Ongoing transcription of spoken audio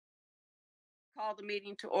call the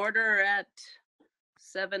meeting to order at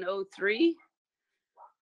 7:03.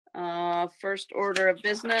 First order of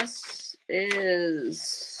business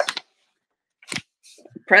is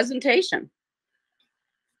presentation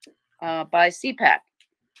by CPAC.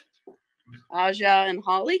 Aja and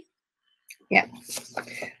Holly. Yeah.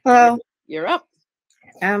 Hello. You're up.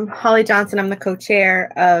 I'm Holly Johnson. I'm the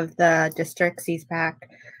co-chair of the district CPAC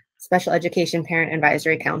Special Education Parent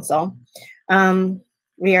Advisory Council.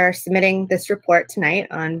 We are submitting this report tonight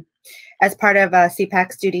as part of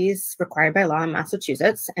CPAC's duties required by law in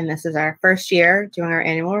Massachusetts, and this is our first year doing our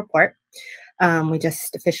annual report. We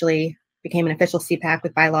just officially became an official CPAC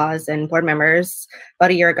with bylaws and board members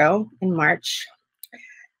about a year ago in March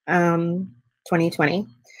 2020,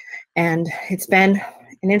 and it's been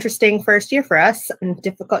an interesting first year for us and a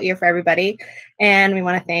difficult year for everybody, and we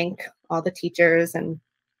want to thank all the teachers and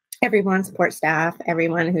everyone, support staff,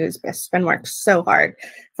 everyone who's been worked so hard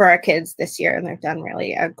for our kids this year, and they've done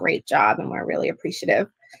really a great job, and we're really appreciative.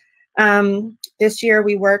 This year,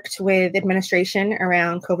 we worked with administration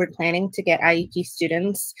around COVID planning to get IEP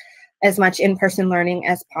students as much in-person learning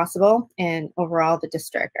as possible, and overall,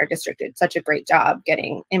 our district did such a great job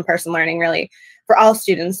getting in-person learning really for all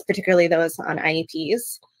students, particularly those on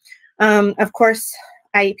IEPs. Of course,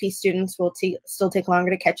 IEP students will still take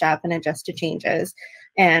longer to catch up and adjust to changes.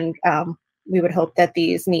 And we would hope that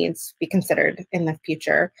these needs be considered in the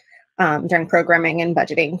future during programming and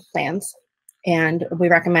budgeting plans. And we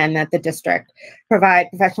recommend that the district provide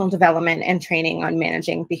professional development and training on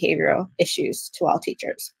managing behavioral issues to all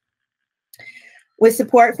teachers. With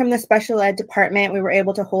support from the special ed department, we were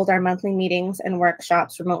able to hold our monthly meetings and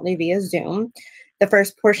workshops remotely via Zoom. The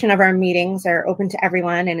first portion of our meetings are open to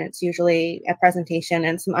everyone, and it's usually a presentation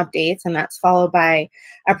and some updates, and that's followed by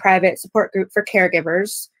a private support group for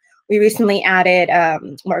caregivers. We recently added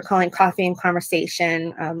what we're calling Coffee and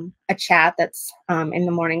Conversation, a chat that's in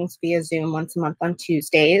the mornings via Zoom once a month on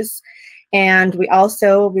Tuesdays. And we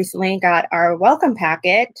also recently got our welcome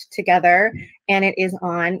packet together, and it is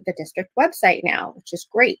on the district website now, which is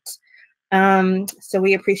great. So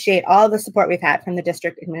we appreciate all the support we've had from the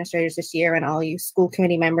district administrators this year, and all you school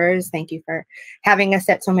committee members. Thank you for having us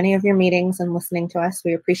at so many of your meetings and listening to us.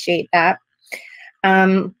 We appreciate that.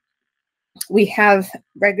 We have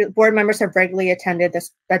board members have regularly attended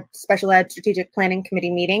the special ed strategic planning committee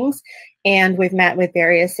meetings, and we've met with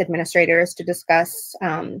various administrators to discuss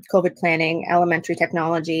COVID planning, elementary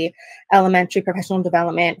technology, elementary professional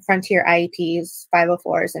development, frontier IEPs,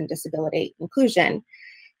 504s, and disability inclusion.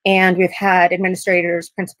 And we've had administrators,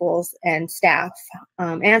 principals, and staff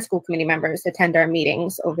and school committee members attend our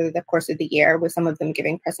meetings over the course of the year, with some of them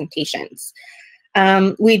giving presentations.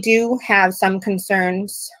 We do have some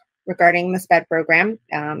concerns regarding the SPED program,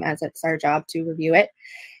 as it's our job to review it.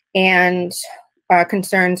 And our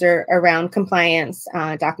concerns are around compliance,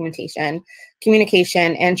 documentation,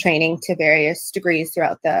 communication, and training to various degrees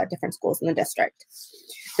throughout the different schools in the district.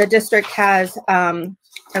 The district has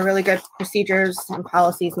a really good procedures and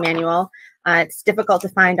policies manual. It's difficult to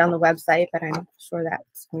find on the website, but I'm sure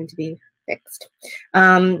that's going to be fixed.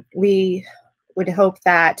 We would hope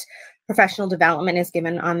that professional development is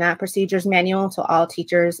given on that procedures manual to all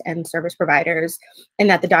teachers and service providers, and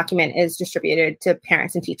that the document is distributed to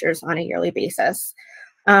parents and teachers on a yearly basis.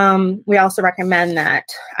 We also recommend that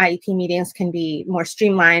IEP meetings can be more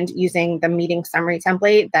streamlined using the meeting summary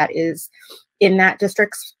template that is in that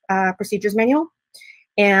district's procedures manual,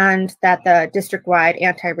 and that the district-wide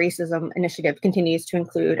anti-racism initiative continues to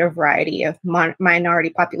include a variety of minority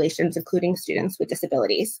populations, including students with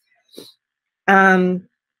disabilities.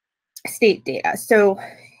 State data. So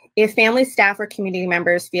if family, staff, or community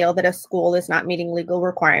members feel that a school is not meeting legal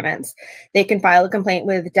requirements, they can file a complaint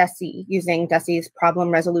with DESE using DESE's Problem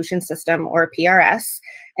Resolution System, or PRS,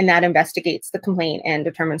 and that investigates the complaint and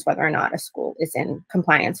determines whether or not a school is in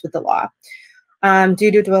compliance with the law.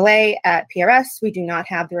 Due to delay at PRS, we do not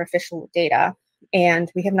have their official data,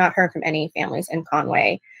 and we have not heard from any families in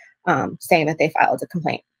Conway saying that they filed a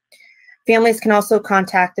complaint. Families can also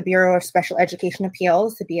contact the Bureau of Special Education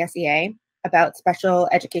Appeals, the BSEA, about special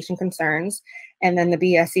education concerns, and then the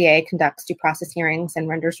BSEA conducts due process hearings and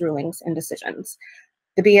renders rulings and decisions.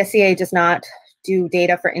 The BSEA does not do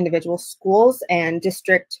data for individual schools, and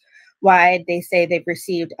district-wide, they say they've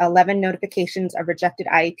received 11 notifications of rejected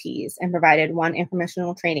IEPs and provided 1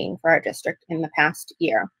 informational training for our district in the past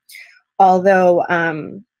year. Although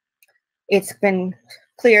it's been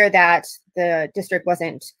clear that the district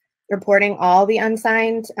wasn't reporting all the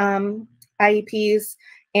unsigned IEPs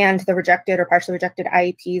and the rejected or partially rejected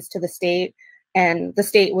IEPs to the state, and the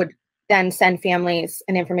state would then send families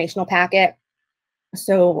an informational packet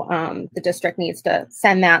So the district needs to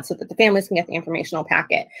send that so that the families can get the informational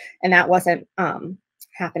packet. And that wasn't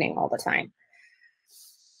happening all the time.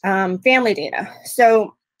 Family data.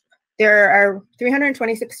 So there are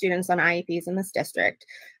 326 students on IEPs in this district.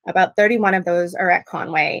 About 31 of those are at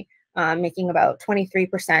Conway, making about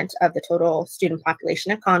 23% of the total student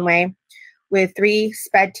population at Conway. With 3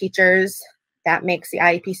 SPED teachers, that makes the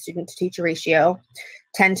IEP student to teacher ratio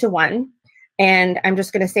 10-1. And I'm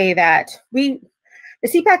just going to say that the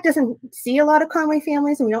CPAC doesn't see a lot of Conway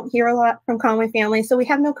families, and we don't hear a lot from Conway families, so we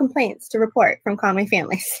have no complaints to report from Conway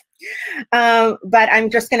families. But I'm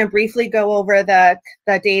just going to briefly go over the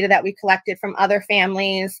data that we collected from other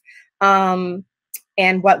families and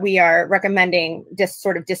what we are recommending just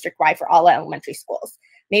sort of district-wide for all elementary schools.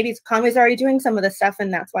 Maybe Conway's already doing some of this stuff,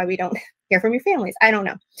 and that's why we don't hear from your families. I don't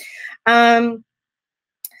know.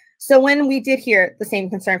 So when we did hear the same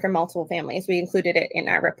concern from multiple families, we included it in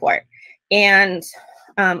our report. And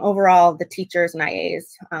overall, the teachers and IAs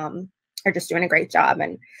are just doing a great job,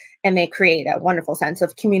 and they create a wonderful sense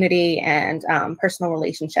of community and personal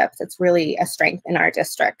relationships. It's really a strength in our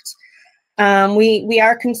district. We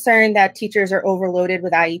are concerned that teachers are overloaded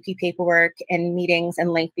with IEP paperwork and meetings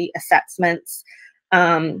and lengthy assessments,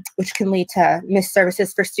 which can lead to missed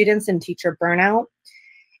services for students and teacher burnout.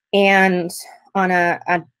 And on a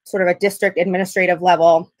sort of a district administrative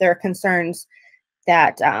level, there are concerns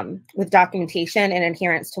that with documentation and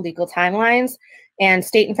adherence to legal timelines, and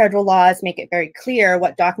state and federal laws make it very clear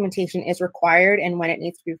what documentation is required and when it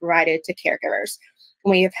needs to be provided to caregivers.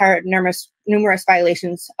 We have heard numerous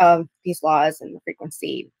violations of these laws, and the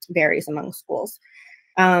frequency varies among schools.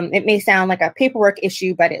 It may sound like a paperwork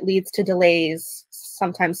issue, but it leads to delays,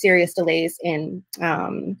 sometimes serious delays in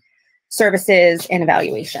services and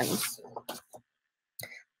evaluations.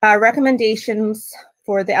 Recommendations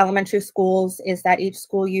for the elementary schools is that each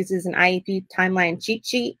school uses an IEP timeline cheat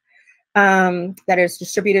sheet that is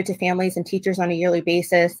distributed to families and teachers on a yearly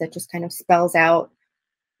basis, that just kind of spells out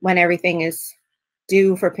when everything is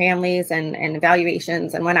due for families and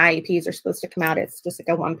evaluations, and when IEPs are supposed to come out. It's just like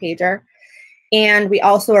a one-pager. And we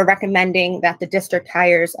also are recommending that the district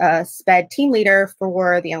hires a SPED team leader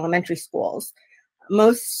for the elementary schools.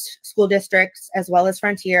 Most school districts, as well as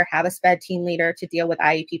Frontier, have a SPED team leader to deal with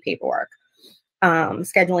IEP paperwork,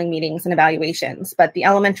 scheduling meetings and evaluations, but the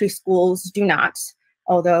elementary schools do not,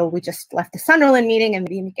 although we just left the Sunderland meeting and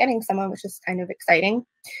maybe getting someone, which is kind of exciting.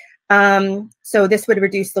 So this would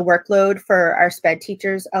reduce the workload for our SPED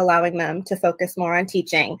teachers, allowing them to focus more on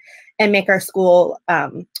teaching and make our school,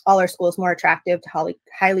 all our schools, more attractive to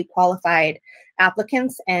highly qualified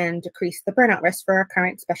applicants, and decrease the burnout risk for our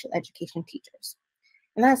current special education teachers.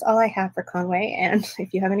 And that's all I have for Conway. And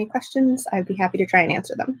if you have any questions, I'd be happy to try and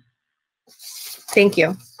answer them. Thank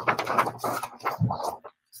you.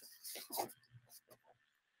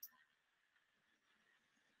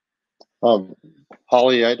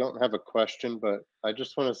 Holly, I don't have a question, but I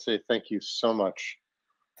just want to say thank you so much.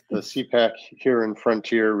 The CPAC here in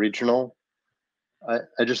Frontier Regional,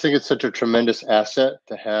 I just think it's such a tremendous asset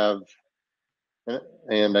to have.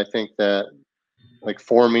 And I think that like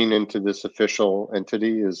forming into this official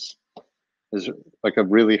entity is like a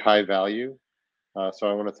really high value. So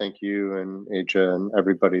I want to thank you and Aja and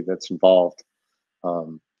everybody that's involved.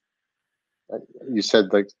 You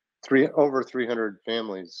said like over 300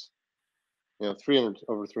 families, you know,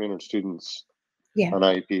 over 300 students on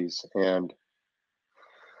IEPs, and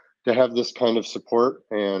to have this kind of support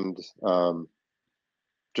and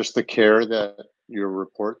just the care that your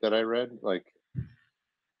report that I read, like,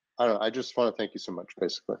 I don't know, I just want to thank you so much,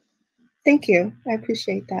 basically. Thank you. I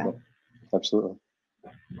appreciate that. Absolutely.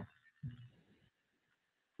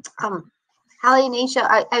 Holly and Aisha,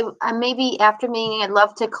 I maybe after meeting, I'd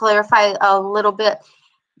love to clarify a little bit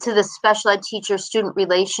to the special ed teacher student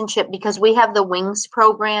relationship, because we have the WINGS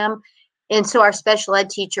program. And so our special ed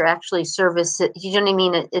teacher actually services, you know what I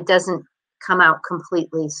mean? It doesn't come out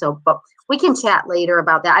completely. So, but we can chat later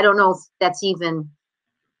about that. I don't know if that's even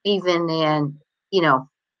in, you know,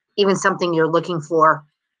 even something you're looking for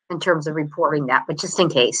in terms of reporting that, but just in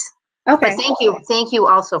case. Okay. But thank you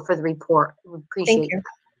also for the report. We appreciate it.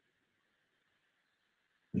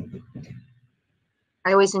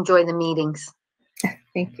 I always enjoy the meetings.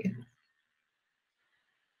 Thank you.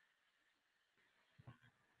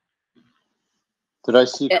 Did I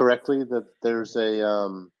see correctly that there's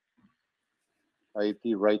a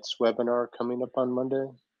IEP rights webinar coming up on Monday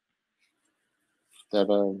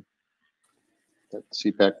that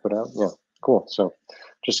CPAC put out? Yeah, cool. So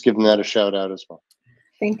just giving that a shout out as well.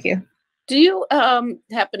 Thank you. Do you happen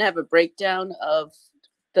to have a breakdown of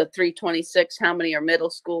the 326? How many are middle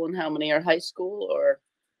school and how many are high school? Or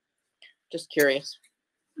Just curious.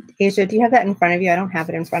 Asia, do you have that in front of you? I don't have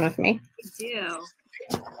it in front of me. I do.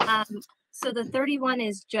 So the 31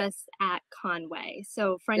 is just at Conway.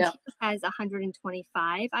 So Frontier has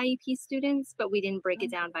 125 IEP students, but we didn't break it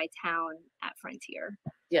down by town at Frontier.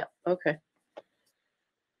 Yeah. Okay.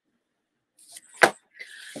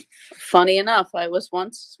 Funny enough, I was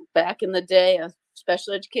once back in the day a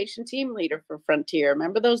special education team leader for Frontier.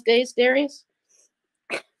 Remember those days, Darius?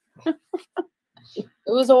 It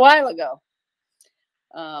was a while ago.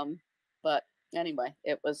 But anyway,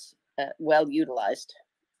 it was well utilized.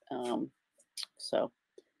 So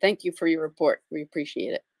thank you for your report. We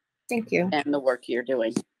appreciate it. Thank you. And the work you're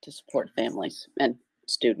doing to support families and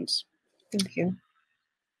students. Thank you.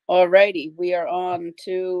 All righty. We are on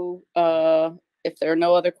to, if there are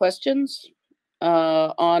no other questions,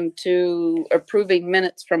 on to approving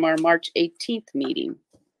minutes from our March 18th meeting.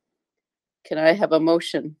 Can I have a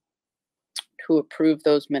motion to approve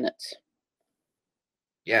those minutes?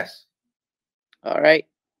 Yes. All right.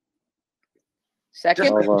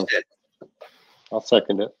 Second. I'll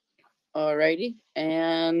second it. All righty.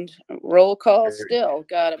 And roll call still.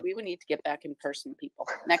 Got it. We would need to get back in person, people.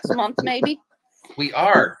 Next month, maybe? We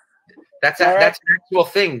are. That's All right. that's an actual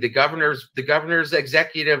thing. The governor's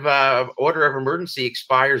executive order of emergency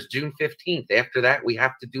expires June 15th. After that, we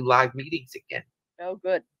have to do live meetings again. Oh,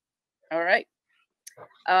 good. All right.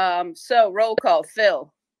 So roll call.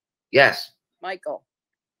 Phil. Yes. Michael.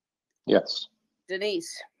 Yes.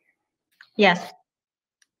 Denise. Yes.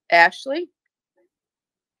 Ashley.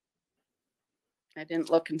 I didn't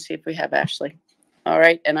look and see if we have Ashley. All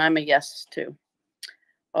right. And I'm a yes too.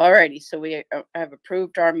 All righty. So we have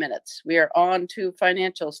approved our minutes. We are on to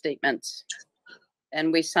financial statements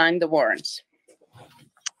and we signed the warrants.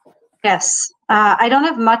 Yes, I don't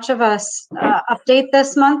have much of a update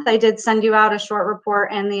this month. I did send you out a short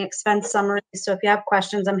report and the expense summary. So if you have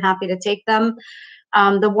questions, I'm happy to take them.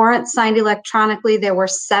 The warrants signed electronically, there were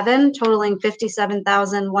 7, totaling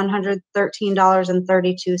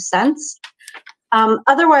 $57,113.32.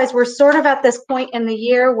 Otherwise, we're sort of at this point in the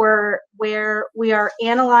year where we are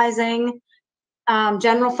analyzing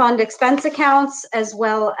general fund expense accounts as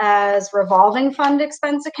well as revolving fund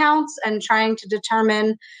expense accounts and trying to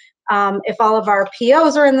determine if all of our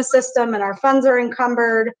POs are in the system and our funds are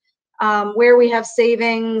encumbered, where we have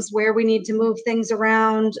savings, where we need to move things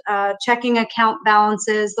around, checking account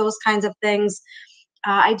balances, those kinds of things.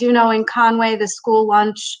 I do know in Conway, the school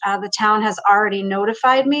lunch, the town has already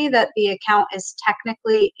notified me that the account is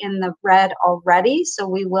technically in the red already. So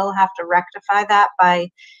we will have to rectify that by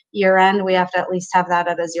year end. We have to at least have that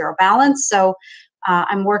at a zero balance. So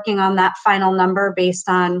I'm working on that final number based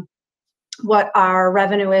on what our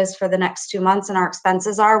revenue is for the next 2 months and our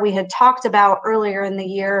expenses are. We had talked about earlier in the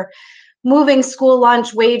year moving school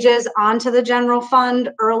lunch wages onto the general fund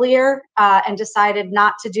earlier and decided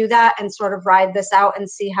not to do that and sort of ride this out and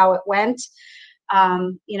see how it went.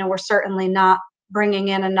 You know, we're certainly not bringing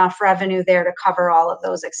in enough revenue there to cover all of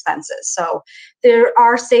those expenses. So there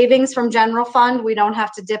are savings from general fund. We don't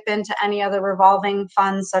have to dip into any other revolving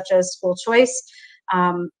funds such as school choice.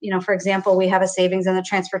 You know, for example, we have a savings in the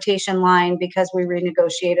transportation line because we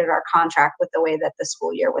renegotiated our contract with the way that the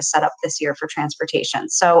school year was set up this year for transportation.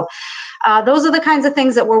 So those are the kinds of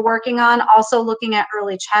things that we're working on. Also looking at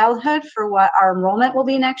early childhood for what our enrollment will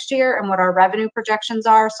be next year and what our revenue projections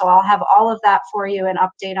are. So I'll have all of that for you, an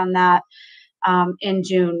update on that in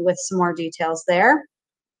June with some more details there.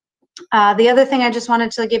 The other thing I just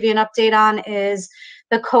wanted to give you an update on is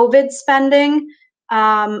the COVID spending.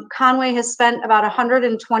 Conway has spent about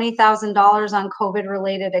 $120,000 on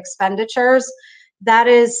COVID-related expenditures. That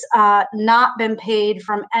is not been paid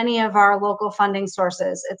from any of our local funding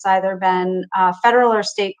sources. It's either been federal or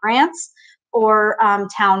state grants or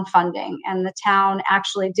town funding. And the town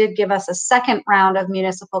actually did give us a second round of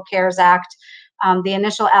Municipal CARES Act. The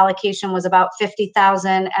initial allocation was about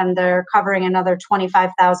 $50,000, and they're covering another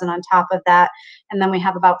 $25,000 on top of that. And then we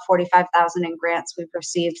have about $45,000 in grants we've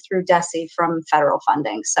received through DESE from federal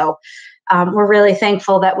funding. So we're really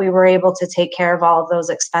thankful that we were able to take care of all of those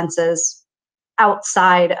expenses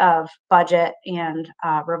outside of budget and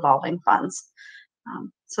revolving funds.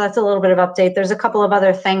 So that's a little bit of update. There's a couple of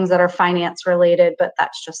other things that are finance related, but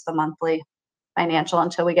that's just the monthly financial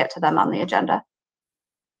until we get to them on the agenda.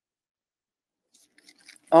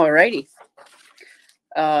 All righty.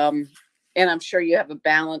 And I'm sure you have a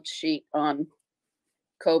balance sheet on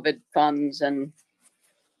COVID funds, and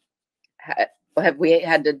have we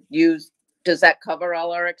had to use, does that cover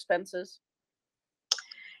all our expenses?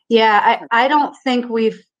 Yeah, I don't think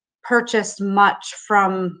we've purchased much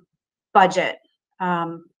from budget.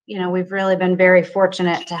 You know, we've really been very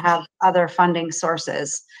fortunate to have other funding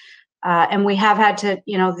sources. And we have had to,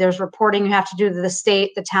 there's reporting you have to do to the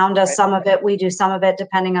state. The town does some of it. We do some of it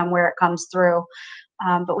depending on where it comes through.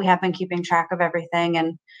 But we have been keeping track of everything.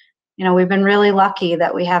 And, we've been really lucky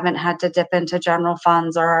that we haven't had to dip into general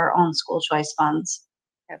funds or our own school choice funds.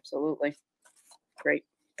 Absolutely. Great.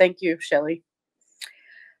 Thank you, Shelley.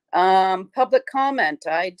 Public comment.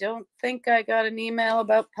 I don't think I got an email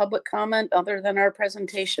about public comment other than our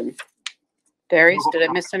presentation. Darius, did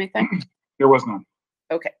I miss anything? There was none.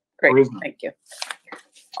 Okay, great. Thank you.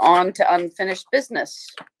 On to unfinished business.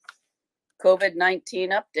 COVID-19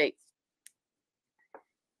 update.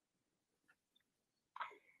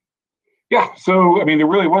 Yeah, so, I mean, there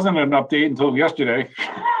really wasn't an update until yesterday.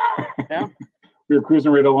 Yeah. We were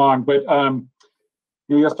cruising right along, but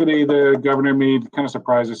yesterday the governor kind of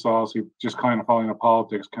surprised us all. So just kind of following the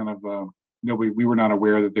politics, we were not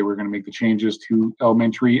aware that they were going to make the changes to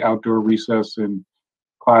elementary outdoor recess and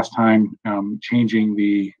class time, changing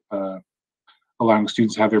the allowing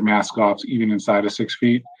students to have their mask off even inside of 6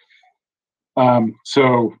 feet.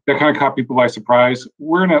 So that kind of caught people by surprise.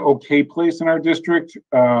 We're in an okay place in our district.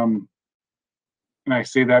 And I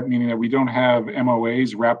say that meaning that we don't have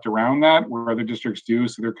MOAs wrapped around that where other districts do.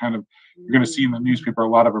 So they're you're going to see in the newspaper a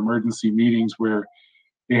lot of emergency meetings where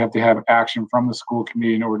they have to have action from the school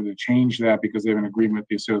committee in order to change that because they have an agreement with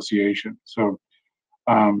the association. So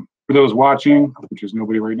for those watching, which is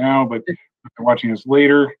nobody right now, but if they're watching us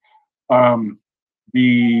later, I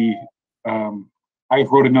wrote a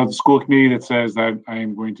note to the school committee that says that I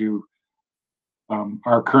am going to,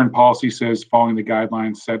 our current policy says following the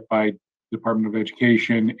guidelines set by Department of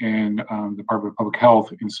Education and Department of Public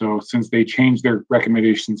Health. And so since they changed their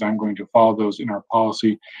recommendations, I'm going to follow those in our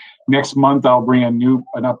policy. Next month, I'll bring an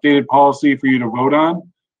updated policy for you to vote on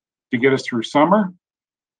to get us through summer.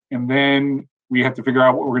 And then we have to figure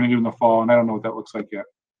out what we're going to do in the fall. And I don't know what that looks like yet,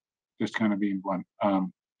 just kind of being blunt.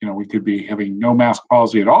 We could be having no mask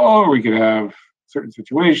policy at all, or we could have certain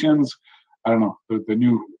situations. I don't know, the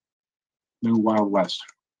new Wild West.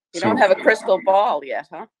 You don't have a crystal ball yet,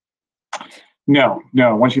 huh? No.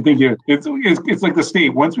 Once you think it's like the state.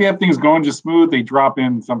 Once we have things going just smooth, they drop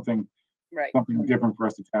in something different for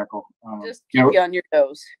us to tackle. Just keep you on your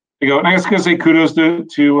toes. And I was going to say kudos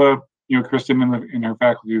to Kristen and her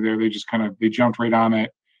faculty there. They just they jumped right on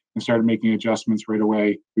it and started making adjustments right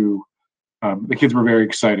away. The kids were very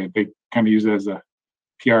excited. They kind of used it as a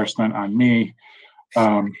PR stunt on me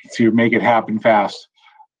to make it happen fast.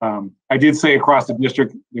 I did say across the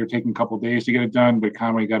district they're taking a couple of days to get it done, but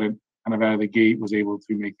Conway got it kind of out of the gate, was able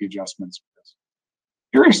to make the adjustments.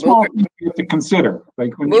 Very small things you have to consider.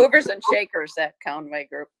 Like movers and shakers, that Conway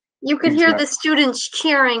group. You could hear the students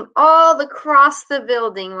cheering all across the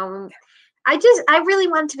building. I really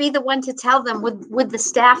want to be the one to tell them with the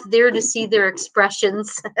staff there to see their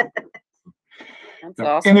expressions. That's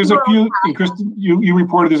awesome. And there's a few, and Kristen, you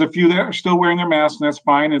reported there's a few that are still wearing their masks, and that's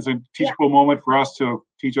fine. It's a teachable moment for us to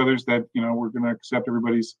teach others that, we're going to accept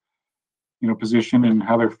everybody's, position and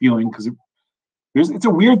how they're feeling, because it's a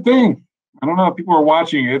weird thing. I don't know if people are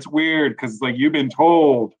watching it. It's weird because it's like you've been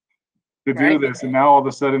told to do this, and now all of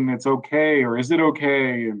a sudden it's okay, or is it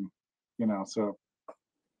okay? And, so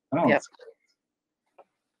I don't know.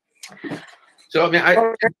 Yep. So,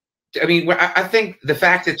 I think the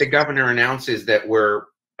fact that the governor announces that we're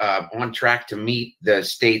on track to meet the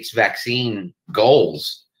state's vaccine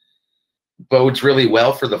goals bodes really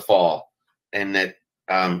well for the fall, and that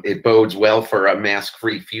it bodes well for a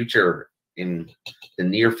mask-free future in the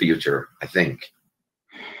near future, I think.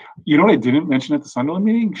 You know what I didn't mention at the Sunderland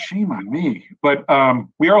meeting? Shame on me. But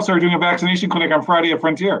we also are doing a vaccination clinic on Friday at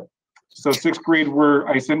Frontier. So 6th grade,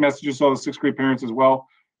 I sent messages to all the 6th grade parents as well.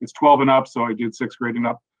 It's 12 and up, so I did 6th grade and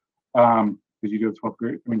up. Did you do 12th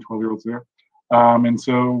grade? 12-year-olds there. And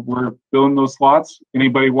so we're filling those slots.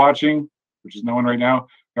 Anybody watching, which is no one right now,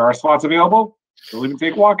 there are slots available. We'll even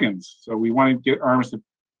take walk-ins. So we want to get arms to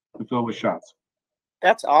fill with shots.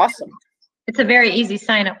 That's awesome. It's a very easy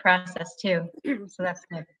sign-up process too. So that's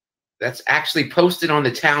good. That's actually posted on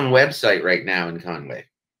the town website right now in Conway.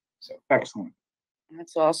 So excellent.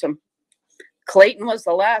 That's awesome. Clayton was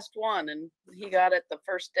the last one, and he got it the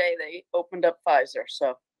first day they opened up Pfizer.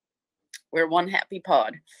 So we're one happy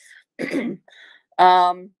pod.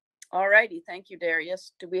 All righty. Thank you,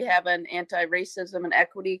 Darius. Do we have an anti-racism and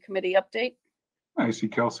equity committee update? I see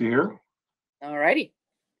Kelsey here. All righty.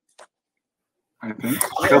 I think.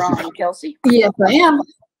 You're on, Kelsey. Yes, I am.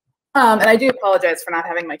 And I do apologize for not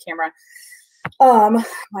having my camera.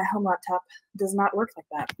 My home laptop does not work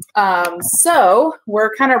like that. So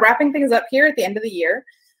we're kind of wrapping things up here at the end of the year.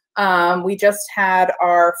 We just had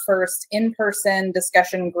our first in-person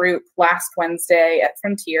discussion group last Wednesday at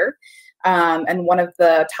Frontier. And one of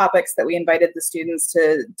the topics that we invited the students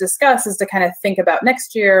to discuss is to kind of think about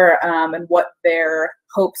next year and what their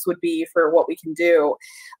hopes would be for what we can do.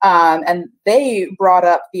 And they brought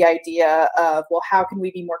up the idea of, well, how can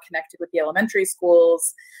we be more connected with the elementary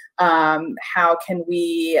schools? How can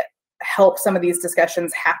we help some of these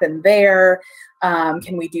discussions happen there?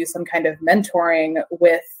 Can we do some kind of mentoring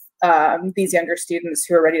with these younger students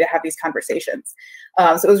who are ready to have these conversations?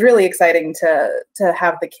 So it was really exciting to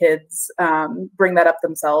have the kids bring that up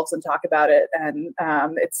themselves and talk about it. And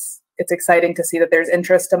it's exciting to see that there's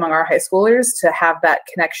interest among our high schoolers to have that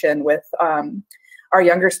connection with our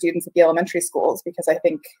younger students at the elementary schools, because I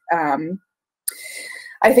think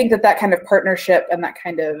that kind of partnership and that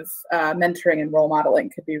kind of mentoring and role modeling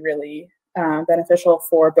could be really beneficial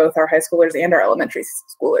for both our high schoolers and our elementary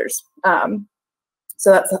schoolers.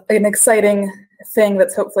 So that's an exciting thing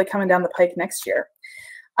that's hopefully coming down the pike next year.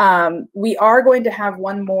 We are going to have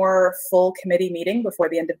one more full committee meeting before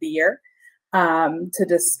the end of the year to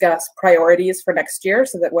discuss priorities for next year,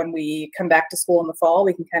 so that when we come back to school in the fall,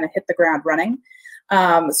 we can kind of hit the ground running.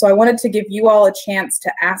 So I wanted to give you all a chance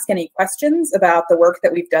to ask any questions about the work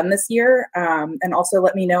that we've done this year, and also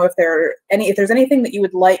let me know if there's anything that you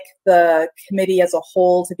would like the committee as a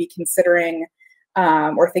whole to be considering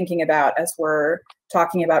or thinking about as we're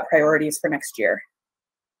talking about priorities for next year.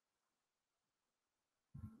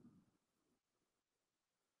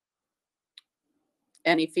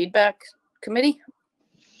 Any feedback, committee?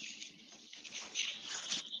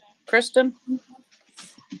 Kristen?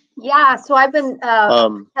 Yeah, so I've been,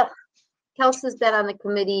 Kelsey's been on the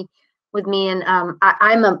committee with me, and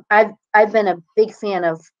I've been a big fan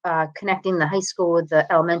of connecting the high school with the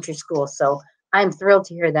elementary school. So I'm thrilled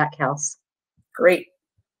to hear that, Kels. Great.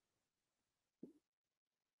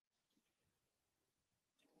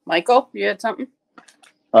 Michael, you had something?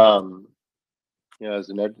 You know, as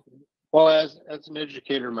an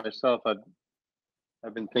educator myself,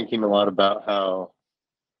 I've been thinking a lot about how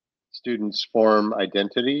students form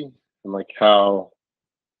identity and like how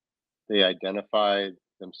they identify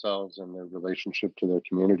themselves and their relationship to their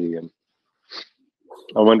community. And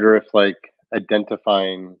I wonder if like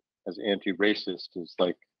identifying as anti-racist is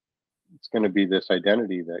like, it's going to be this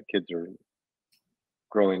identity that kids are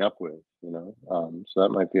growing up with, you know? So that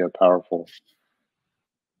might be a powerful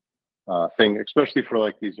thing, especially for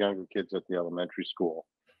like these younger kids at the elementary school.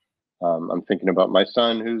 I'm thinking about my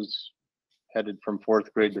son who's headed from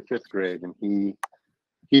 4th grade to 5th grade, and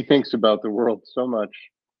he thinks about the world so much.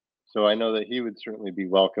 So I know that he would certainly be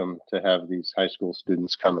welcome to have these high school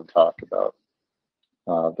students come and talk about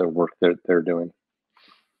the work that they're doing.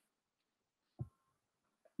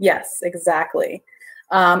 Yes, exactly.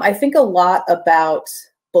 I think a lot about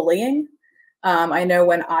bullying. I know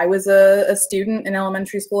when I was a student in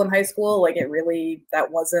elementary school and high school, like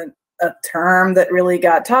that wasn't a term that really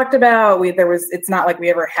got talked about. It's not like we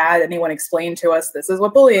ever had anyone explain to us, this is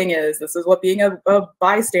what bullying is, this is what being a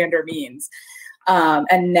bystander means.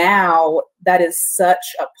 And now that is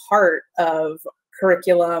such a part of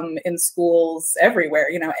curriculum in schools everywhere.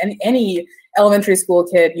 You know, any elementary school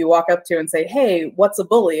kid you walk up to and say, hey, what's a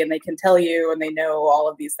bully? And they can tell you, and they know all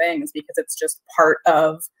of these things because it's just part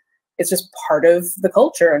of the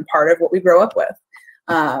culture and part of what we grow up with.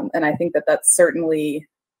 And I think that that's certainly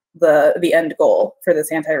the end goal for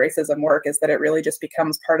this anti-racism work, is that it really just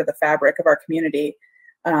becomes part of the fabric of our community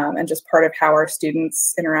and just part of how our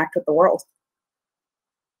students interact with the world.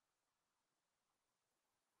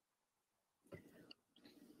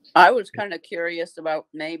 I was kind of curious about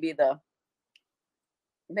maybe the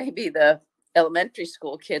elementary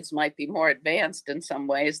school kids might be more advanced in some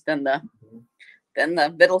ways than the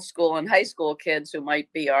middle school and high school kids, who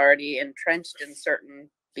might be already entrenched in certain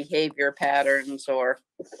behavior patterns or,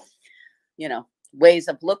 you know, ways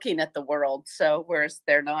of looking at the world. So whereas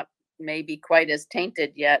they're not maybe quite as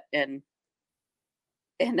tainted yet in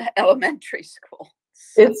elementary school.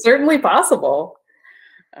 So, it's certainly possible.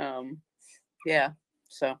 Yeah.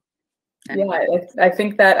 So anyway. Yeah, I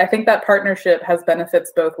think that partnership has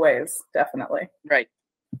benefits both ways, definitely. Right.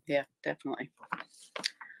 Yeah, definitely.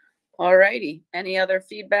 All righty. Any other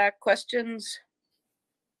feedback, questions?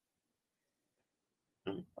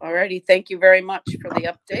 All righty. Thank you very much for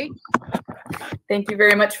the update. Thank you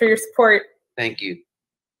very much for your support. Thank you.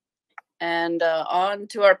 And on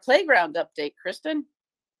to our playground update, Kristen.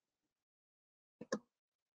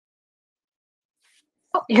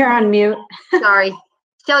 You're on mute. Sorry.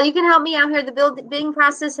 Shelley, you can help me out here. The bidding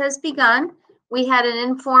process has begun. We had an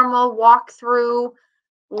informal walkthrough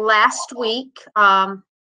last week,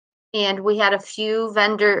 and we had a few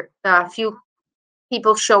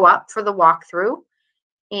people show up for the walkthrough.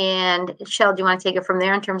 And Shell, do you want to take it from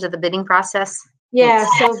there in terms of the bidding process? Yeah,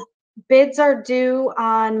 so bids are due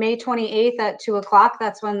on May 28th at 2 o'clock.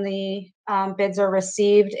 That's when the bids are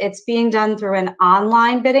received. It's being done through an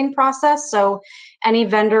online bidding process. So any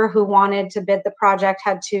vendor who wanted to bid the project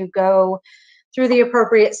had to go through the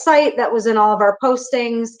appropriate site that was in all of our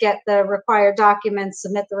postings, get the required documents,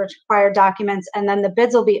 submit the required documents, and then the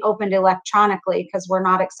bids will be opened electronically because we're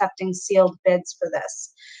not accepting sealed bids for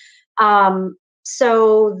this.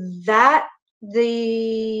 So that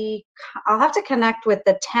I'll have to connect with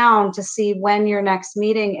the town to see when your next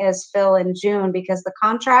meeting is, Phil, in June, because the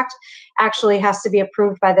contract actually has to be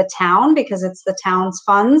approved by the town because it's the town's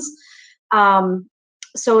funds.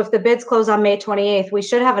 So if the bids close on May 28th, we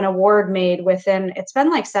should have an award made within, it's been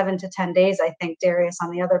like 7 to 10 days, I think, Darius,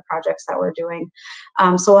 on the other projects that we're doing.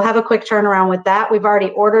 So we'll have a quick turnaround with that. We've already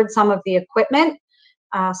ordered some of the equipment.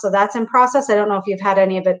 So that's in process. I don't know if you've had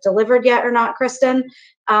any of it delivered yet or not, Kristen,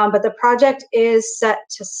 but the project is set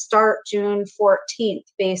to start June 14th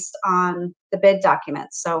based on the bid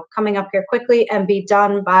documents. So coming up here quickly and be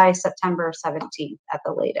done by September 17th at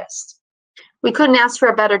the latest. We couldn't ask for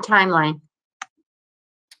a better timeline.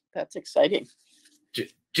 That's exciting.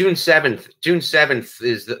 June 7th. June 7th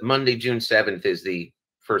is the Monday. June 7th is the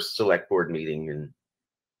first select board meeting in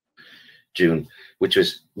June, which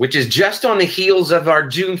is just on the heels of our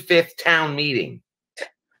June 5th town meeting.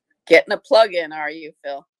 Getting a plug in, are you,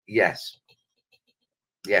 Phil? Yes.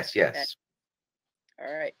 Yes, yes. Okay.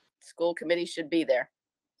 All right. School committee should be there.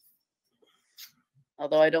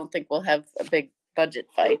 Although I don't think we'll have a big budget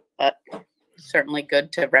fight, but certainly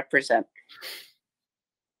good to represent.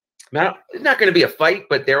 Now, it's not going to be a fight,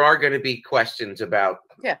 but there are going to be questions about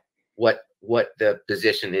what the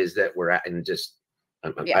position is that we're at, and just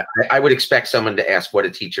I would expect someone to ask what a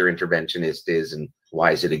teacher interventionist is and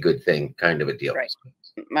why is it a good thing, kind of a deal. Right.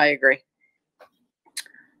 I agree.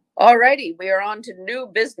 All righty, we are on to new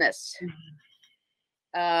business.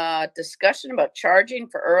 Discussion about charging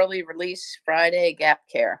for early release Friday gap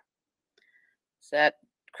care. Is that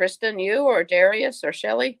Kristen, you or Darius or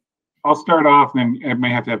Shelley? I'll start off, and I may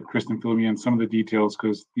have to have Kristen fill me in some of the details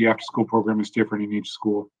because the after-school program is different in each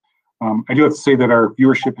school. I do have to say that our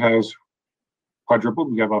viewership has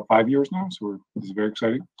quadrupled. We got about 5 years now, so this is very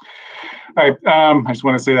exciting. All right, I just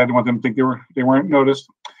want to say that I didn't want them to think they weren't noticed.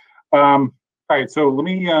 All right, so let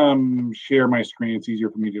me share my screen. It's easier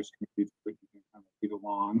for me just to read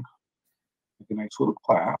along with a nice little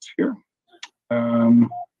class here. All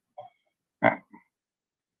right.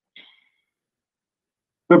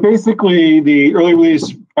 So basically, the early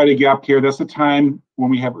release Friday gap care, that's the time when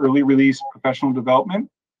we have early release professional development,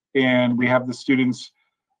 and we have the students,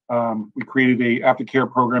 we created a aftercare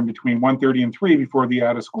program between 1:30 and 3 before the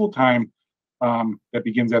out of school time that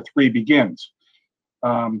begins at 3 begins.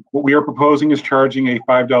 What we are proposing is charging a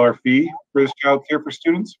 $5 fee for this child care for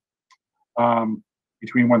students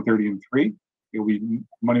between 1:30 and 3.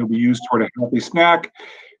 Money will be used toward a healthy snack.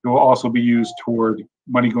 It will also be used toward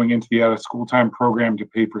money going into the out of school time program to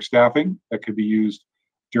pay for staffing that could be used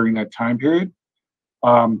during that time period.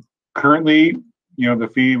 Currently,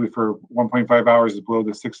 the fee for 1.5 hours is below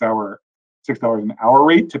the $6 an hour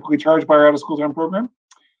rate typically charged by our out of school time program.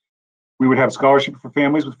 We would have scholarship for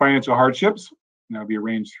families with financial hardships, and that would be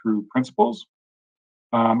arranged through principals.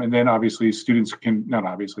 And then obviously students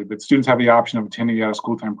but students have the option of attending the out of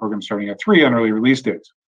school time program starting at 3 on early release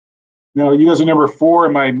dates. Now, you guys are number 4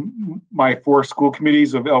 in my 4 school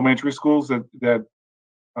committees of elementary schools that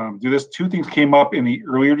do this. 2 things came up in the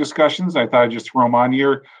earlier discussions. I thought I'd just throw them on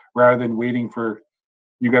here rather than waiting for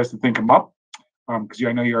you guys to think them up, because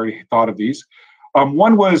I know you already thought of these.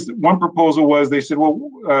 One proposal was, they said,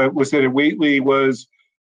 was said at Whately was,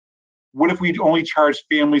 what if we only charge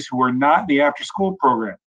families who are not in the after school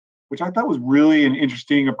program, which I thought was really an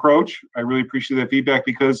interesting approach. I really appreciate that feedback,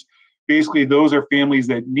 because basically those are families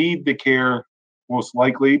that need the care most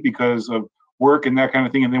likely because of work and that kind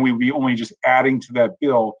of thing. And then we would be only just adding to that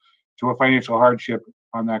bill to a financial hardship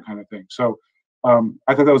on that kind of thing. So I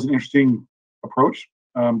thought that was an interesting approach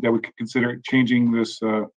that we could consider changing this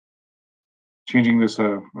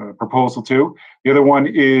proposal to. The other one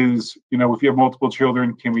is, if you have multiple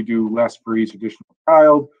children, can we do less for each additional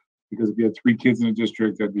child? Because if you had 3 kids in a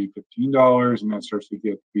district, that'd be $15, and that starts to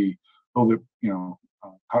get to be a little bit,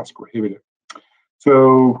 cost prohibitive.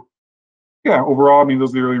 So, yeah, overall, those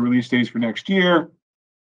are the early release days for next year.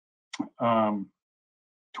 20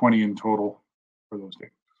 in total for those days.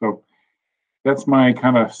 So that's my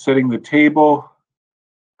kind of setting the table.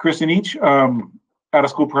 Kristen, each out of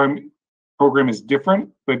school program is different,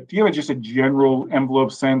 but do you have just a general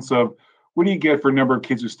envelope sense of what do you get for number of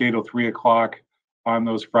kids who stay till 3 o'clock on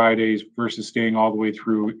those Fridays versus staying all the way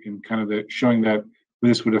through, and kind of showing that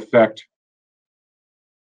this would affect.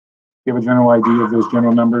 You have a general idea of those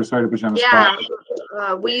general numbers? Sorry to put you on the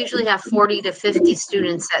spot. We usually have 40 to 50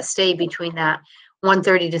 students that stay between that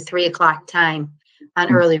 1:30 to 3 o'clock time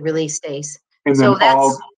on early release days. And So then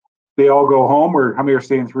they all go home, or how many are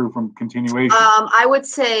staying through from continuation? I would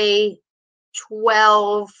say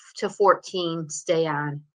 12 to 14 stay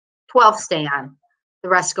on. 12 stay on. The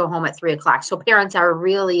rest go home at 3 o'clock. So parents are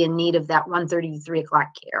really in need of that 1:30 to 3 o'clock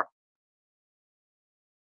care.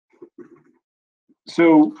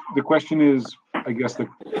 So the question is, I guess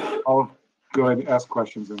I'll go ahead and ask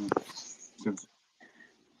questions. Since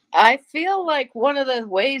I feel like one of the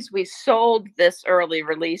ways we sold this early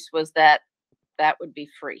release was that would be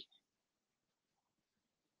free.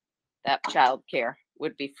 That childcare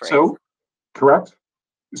would be free. So, correct.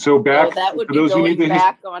 So back. So that would be going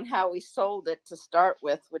back on how we sold it to start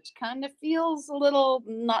with, which kind of feels a little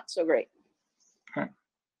not so great. Okay.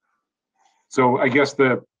 So I guess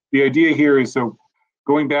the idea here is, so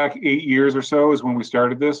going back 8 years or so is when we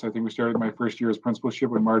started this. I think we started my first year as principalship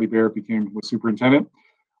when Marty Barrett was superintendent.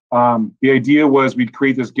 The idea was we'd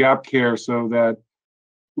create this gap care so that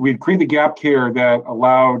we'd create the gap care that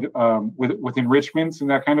allowed with enrichments and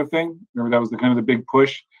that kind of thing. Remember, that was the kind of the big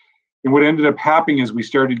push. And what ended up happening is we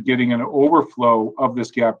started getting an overflow of this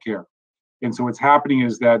gap care. And so what's happening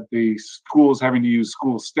is that the school is having to use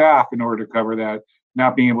school staff in order to cover that,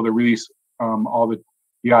 not being able to release all the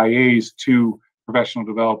IAs to professional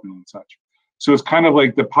development and such. So it's kind of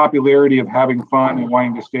like the popularity of having fun and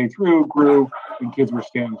wanting to stay through grew, and kids were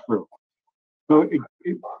staying through. So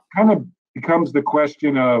it kind of becomes the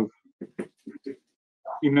question of,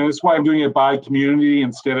 that's why I'm doing it by community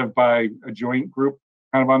instead of by a joint group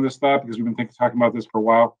kind of on this thought, because we've been talking about this for a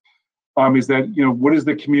while, is that, what does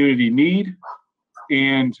the community need,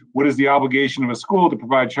 and what is the obligation of a school to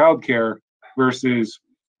provide childcare versus,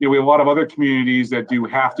 we have a lot of other communities that do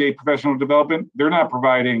half-day professional development. They're not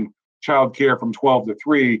providing childcare from 12 to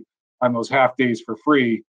 3 on those half days for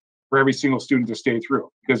free for every single student to stay through.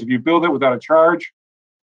 Because if you build it without a charge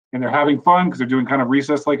and they're having fun because they're doing kind of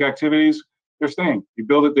recess-like activities, they're staying. You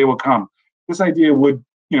build it, they will come. This idea would,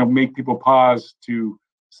 make people pause to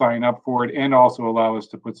sign up for it, and also allow us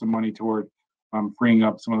to put some money toward freeing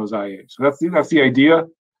up some of those IAs. So that's the idea.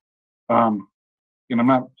 And I'm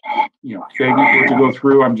not, begging for it to go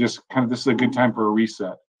through. I'm just this is a good time for a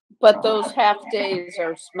reset. But those half days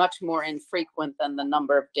are much more infrequent than the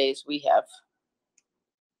number of days we have.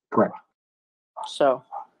 Correct. So.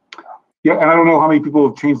 Yeah, and I don't know how many people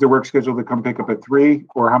have changed their work schedule to come pick up at 3,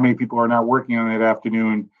 or how many people are not working on that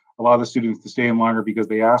afternoon. A lot of the students to stay in longer because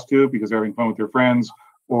they asked to, because they're having fun with their friends,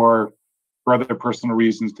 or for other personal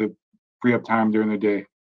reasons to free up time during the day.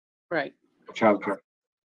 Right. Childcare.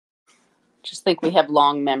 Just think we have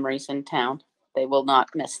long memories in town. They will not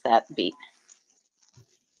miss that beat.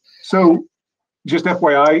 So, just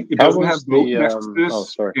FYI, it doesn't have vote next to this. Oh,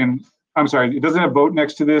 sorry. And I'm sorry, it doesn't have vote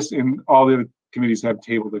next to this, and all the other committees have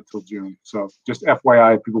tabled it till June. So, just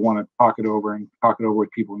FYI, if people want to talk it over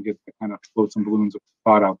with people and get to kind of float some balloons of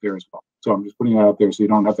thought out there as well. So, I'm just putting that out there so you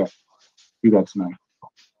don't have to do that tonight.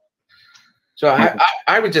 So,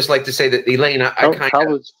 I would just like to say that, Elaine,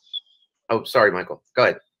 Oh, sorry, Michael. Go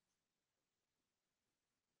ahead.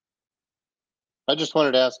 I just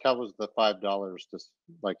wanted to ask, how was the $5 just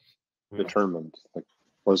determined? Like,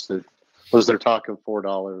 was there talk of $4 or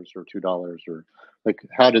 $2, or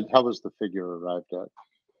how was the figure arrived at?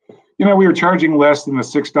 We were charging less than the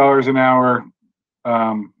 $6 an hour,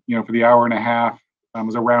 for the hour and a half.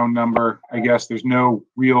 Was a round number. I guess there's no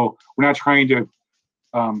real, we're not trying to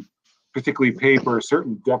particularly pay for a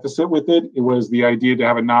certain deficit with it. It was the idea to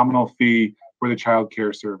have a nominal fee for the child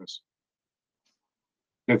care service.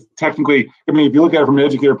 It's technically, if you look at it from an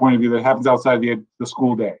educator point of view, that happens outside the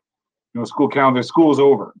school day. School calendar, school is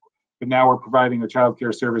over, but now we're providing a child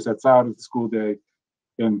care service that's out of the school day,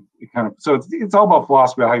 and it so it's all about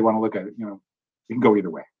philosophy, how you want to look at it. It can go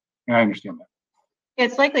either way, and I understand that.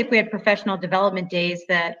 It's likely if we had professional development days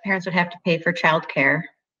that parents would have to pay for childcare.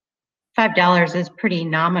 $5 is pretty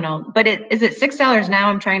nominal, but is it $6 now?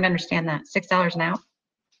 I'm trying to understand that. $6 now?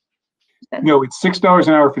 No, it's $6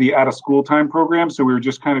 an hour for the out of school time program. So we were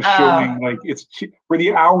just kind of showing it's for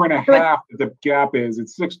the hour and a half that the gap is.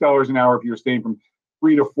 It's $6 an hour if you're staying from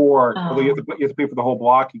 3 to 4. Although you have to pay for the whole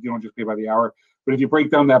block. You don't just pay by the hour. But if you break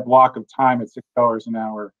down that block of time, it's $6 an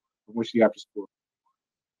hour, which the after school.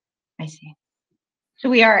 I see. So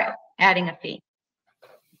we are adding a fee.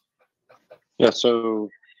 Yeah. So.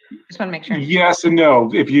 Just want to make sure. Yes and no.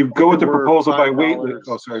 If you go with the proposal by weight,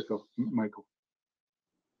 Michael.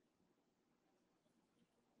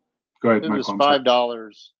 Go ahead, If it was Michael. I'm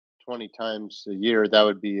sorry. $5 20 times a year, that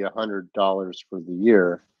would be $100 for the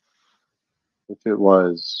year. If it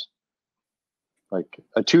was like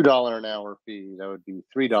a $2 an hour fee, that would be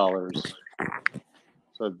 $3.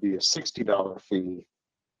 So it'd be a $60 fee.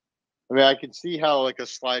 I mean, I could see how like a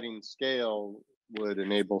sliding scale would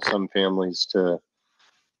enable some families to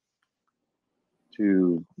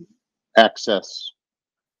access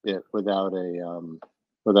it without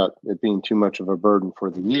it being too much of a burden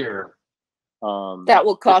for the year. That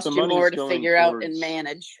will if cost the you money more is to going figure out and towards-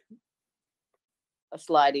 manage a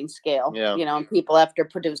sliding scale. Yeah. You know, and people have to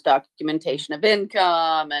produce documentation of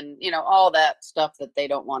income and, you know, all that stuff that they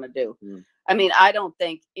don't want to do. Mm. I mean, I don't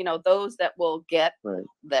think, you know, those that will get, Right.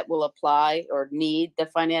 that will apply or need the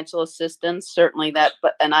financial assistance, certainly that,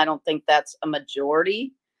 but, and I don't think that's a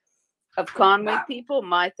majority of Conway people.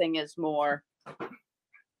 My thing is more,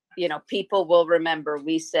 you know, people will remember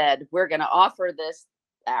we said, we're going to offer this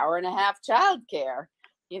hour and a half childcare,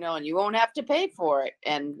 you know, and you won't have to pay for it.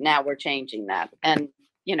 And now we're changing that. And,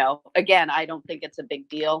 you know, again, I don't think it's a big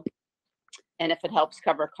deal. And if it helps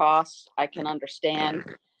cover costs, I can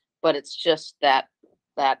understand. But it's just that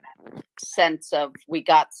sense of we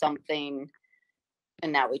got something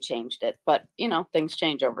and now we changed it. But, you know, things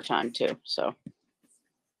change over time too. So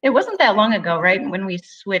It wasn't that long ago, right, when we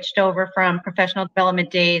switched over from professional development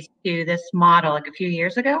days to this model, like a few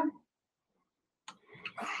years ago?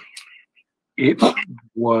 It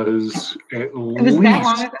was It was that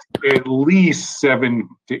long ago? at least 7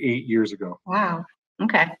 to 8 years ago. Wow.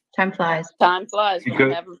 Okay. Time flies. time flies when Because-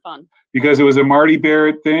 you're having fun. Because it was a Marty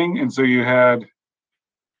Barrett thing, and so you had,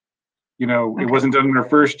 you know, it Okay. wasn't done in our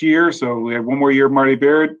first year, so we had one more year of Marty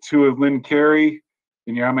Barrett, 2 of Lynn Carey,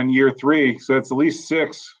 and yeah, I'm in year 3, so that's at least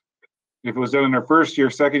 6. If it was done in our first year,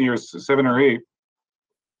 second year, 7 or 8.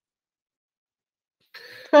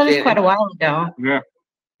 That was Yeah. quite a while ago. Yeah,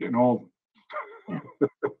 getting old.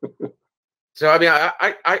 So I mean,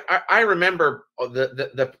 I remember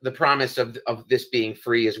the promise of this being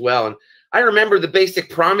free as well, and I remember the basic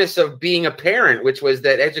promise of being a parent, which was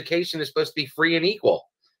that education is supposed to be free and equal,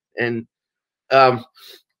 and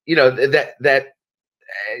you know that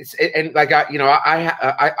and like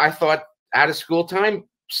I thought out of school time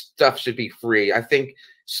stuff should be free. I think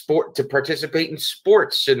to participate in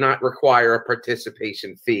sports should not require a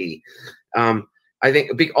participation fee. I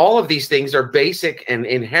think all of these things are basic and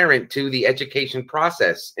inherent to the education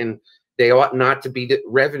process, and they ought not to be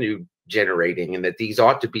revenue generating, and that these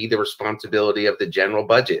ought to be the responsibility of the general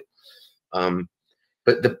budget.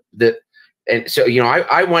 But and so, you know,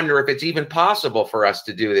 I wonder if it's even possible for us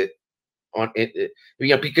to do that on it, you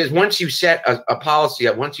know, because once you set a policy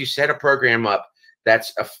up, once you set a program up, that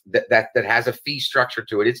has a fee structure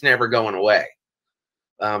to it, it's never going away.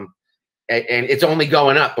 And it's only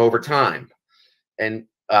going up over time. And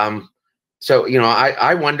so, you know,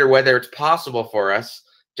 I wonder whether it's possible for us,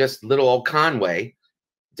 just little old Conway,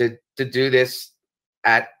 to do this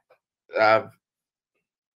at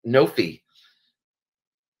no fee.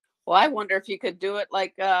 Well, I wonder if you could do it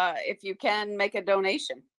like if you can make a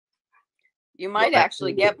donation, you might Well,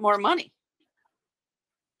 actually get more money,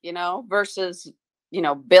 you know, versus, you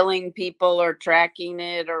know, billing people or tracking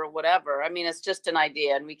it or whatever. I mean, it's just an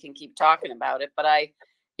idea and we can keep talking about it, but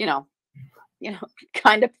you know,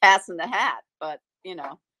 kind of passing the hat, but, you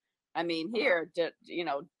know, I mean, here, you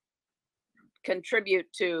know,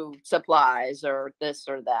 contribute to supplies or this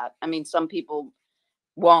or that. I mean, some people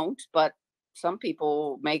won't, but some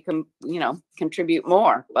people make them, you know, contribute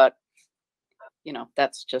more, but, you know,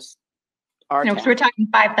 that's just our No, town. so we're talking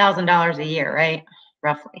 $5,000 a year, right?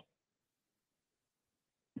 Roughly.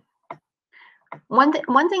 One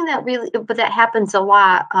thing that really, but that happens a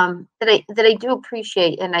lot, that I do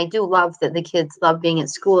appreciate, and I do love that the kids love being at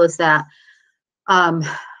school, is that,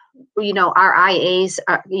 you know, our IAs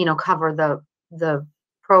are, you know, cover the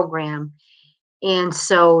program, and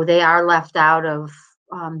so they are left out of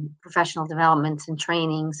professional developments and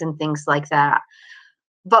trainings and things like that.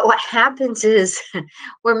 But what happens is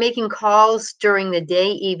we're making calls during the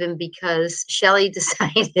day, even because Shelley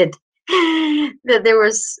decided that there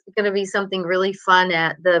was going to be something really fun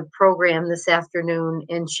at the program this afternoon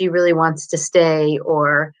and she really wants to stay,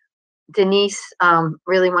 or Denise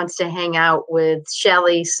really wants to hang out with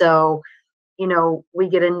Shelley. So, you know, we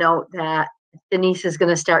get a note that Denise is going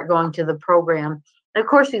to start going to the program. And of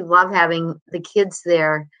course, we love having the kids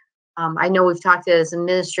there. I know we've talked as an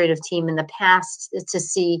administrative team in the past to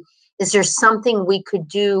see, is there something we could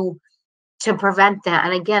do to prevent that?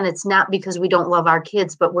 And again, it's not because we don't love our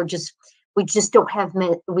kids, but we just don't have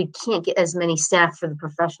we can't get as many staff for the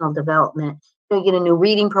professional development. You get a new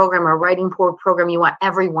reading program or writing program, you want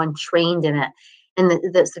everyone trained in it. and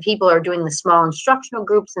the people are doing the small instructional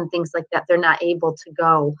groups and things like that, they're not able to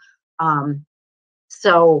go.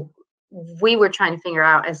 So we were trying to figure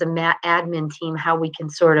out as a admin team how we can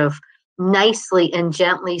sort of nicely and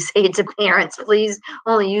gently say to parents, please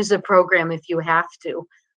only use the program if you have to,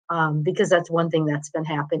 because that's one thing that's been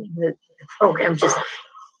happening. The program just,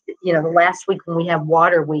 the last week when we have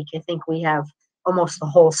water week, I think we have almost the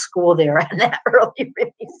whole school there on that early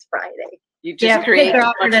release Friday. You just create kids are too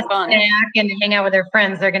offered much to fun. snack and to hang out with their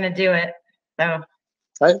friends, they're going to do it. So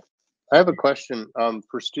I have a question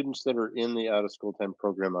for students that are in the out of school time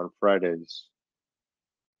program on Fridays.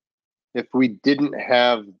 If we didn't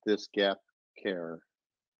have this gap care,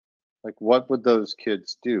 like what would those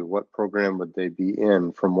kids do? What program would they be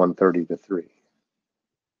in from 1:30 to 3?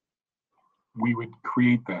 We would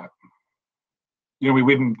create that. We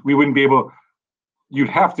wouldn't be able, you'd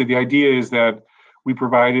have to, the idea is that we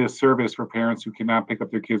provided a service for parents who cannot pick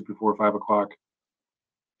up their kids before 5 o'clock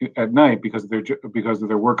at night because of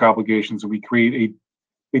their work obligations, and we create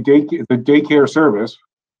a daycare service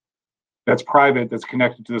that's private, that's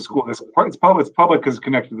connected to the school. It's public because it's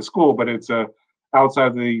connected to the school, but it's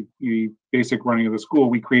outside the basic running of the school.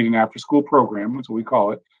 We create an after school program, that's what we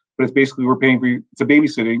call it, but it's basically we're paying for, it's a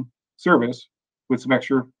babysitting service with some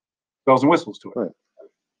extra bells and whistles to it. Right.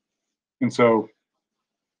 And so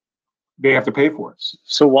they have to pay for it.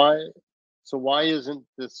 So why isn't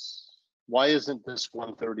this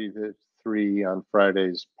 1:30 to 3 on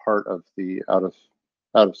Fridays part of the out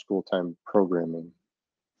of school time programming?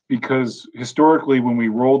 Because historically, when we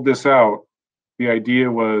rolled this out, the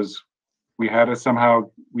idea was we had to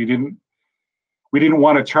somehow, we didn't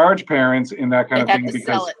want to charge parents in that kind of thing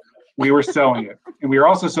because we were selling it. And we were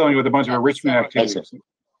also selling it with a bunch of enrichment activities.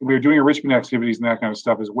 We were doing enrichment activities and that kind of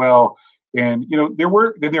stuff as well. And,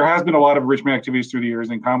 there has been a lot of enrichment activities through the years,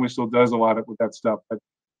 and Conway still does a lot with that stuff. But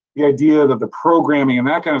the idea of the programming and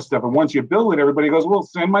that kind of stuff, and once you build it, everybody goes, well,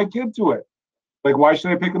 send my kid to it. Like, why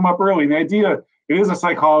should I pick them up early? And the idea, it is a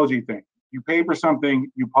psychology thing. You pay for something,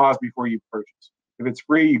 you pause before you purchase. If it's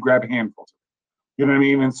free, you grab handfuls. You know what I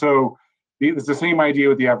mean? And so it's the same idea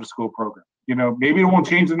with the after school program. Maybe it won't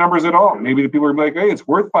change the numbers at all. Maybe the people are like, hey, it's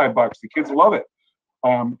worth $5. The kids love it.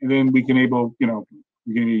 And then we can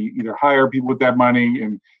either hire people with that money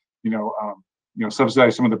and,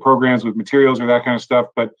 subsidize some of the programs with materials or that kind of stuff.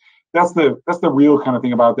 But that's the real kind of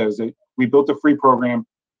thing about that is that we built a free program.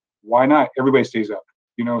 Why not? Everybody stays up,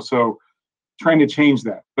 so trying to change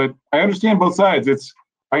that. But I understand both sides.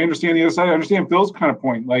 I understand the other side. I understand Phil's kind of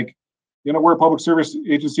point. Like, we're a public service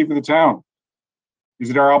agency for the town. Is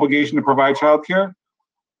it our obligation to provide childcare?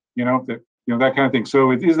 That kind of thing.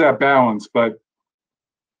 So it is that balance, but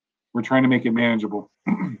we're trying to make it manageable.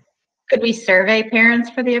 could we survey parents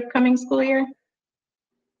for the upcoming school year?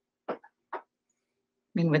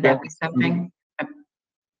 Would that be something?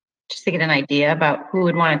 Just to get an idea about who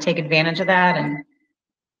would want to take advantage of that, and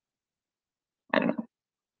I don't know,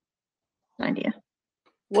 an idea.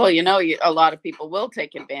 Well, a lot of people will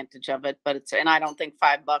take advantage of it, but and I don't think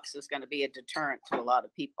 $5 is going to be a deterrent to a lot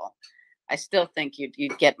of people. I still think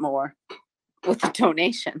you'd get more with the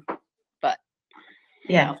donation, but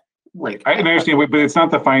yeah. Right. I understand, but it's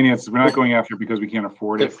not the finances. We're not going after it because we can't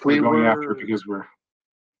afford it. We're going after it because we're.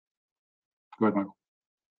 Go ahead, Michael.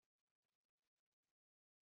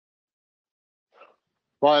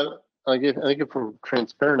 Well, I think if we're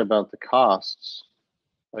transparent about the costs,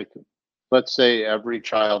 like let's say every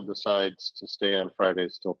child decides to stay on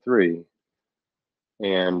Fridays till 3,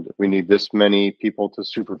 and we need this many people to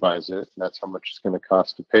supervise it, and that's how much it's going to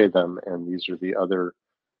cost to pay them, and these are the other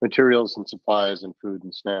materials and supplies and food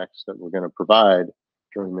and snacks that we're going to provide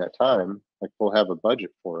during that time. Like, we'll have a budget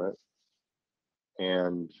for it.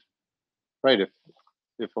 And right, if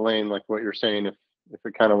Elaine, like what you're saying, if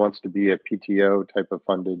it kind of wants to be a PTO type of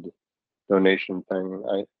funded donation thing,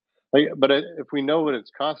 but if we know what it's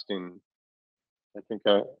costing, I think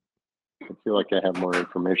I feel like I have more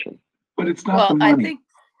information. But it's not the money.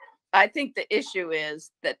 I think the issue is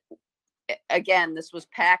that, again, this was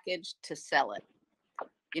packaged to sell it.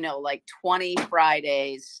 Like 20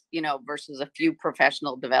 Fridays, versus a few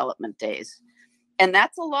professional development days. And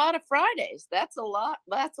that's a lot of Fridays. That's a lot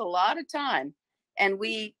of time. And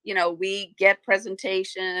we get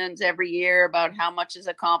presentations every year about how much is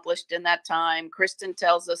accomplished in that time. Kristen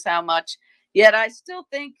tells us how much. Yet I still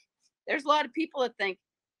think there's a lot of people that think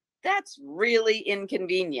that's really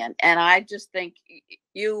inconvenient. And I just think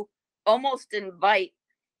you almost invite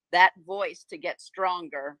that voice to get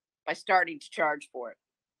stronger by starting to charge for it.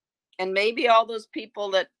 And maybe all those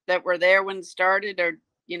people that were there when it started are,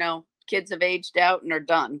 kids have aged out and are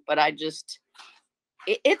done. But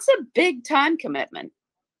it's a big time commitment.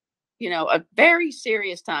 a very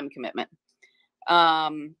serious time commitment.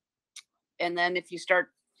 And then if you start,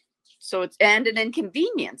 so it's and an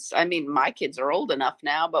inconvenience. I mean, my kids are old enough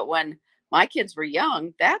now, but when my kids were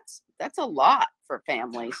young, that's a lot for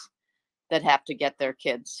families that have to get their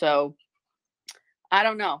kids. So I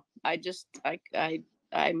don't know.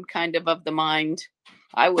 I'm kind of the mind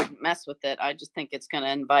I wouldn't mess with it. I just think it's going to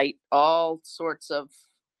invite all sorts of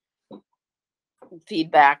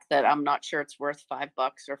feedback that I'm not sure it's worth $5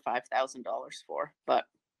 or $5,000 for, but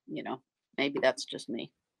maybe that's just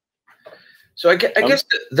me. So I guess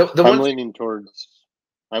the I'm one leaning towards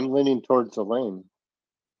Elaine.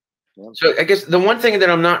 Yeah. So I guess the one thing that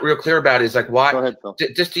I'm not real clear about is like why, Go ahead, Phil.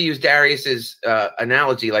 just to use Darius's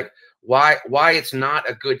analogy, like why it's not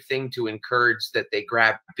a good thing to encourage that they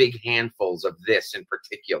grab big handfuls of this in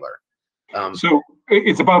particular. So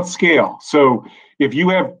it's about scale. So if you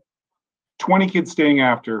have 20 kids staying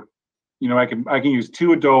after, I can use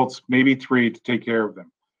 2 adults, maybe 3 to take care of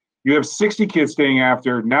them. You have 60 kids staying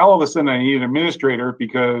after. Now all of a sudden I need an administrator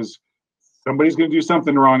because somebody's going to do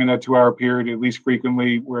something wrong in that 2-hour period, at least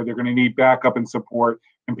frequently, where they're going to need backup and support,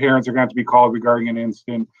 and parents are going to have to be called regarding an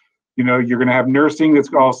incident. You're going to have nursing that's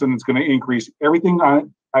all of a sudden it's going to increase. Everything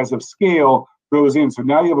as of scale goes in. So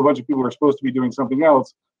now you have a bunch of people who are supposed to be doing something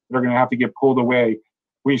else that are going to have to get pulled away.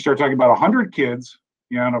 When you start talking about 100 kids,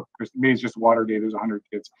 I don't know, maybe it's just Watergate, there's 100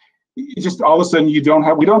 kids. It's just all of a sudden we don't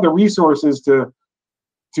have the resources to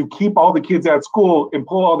keep all the kids at school and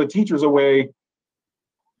pull all the teachers away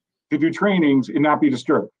to do trainings and not be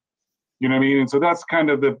disturbed. You know what I mean? And so that's kind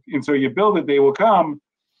of and so you build it, they will come.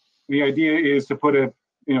 The idea is to put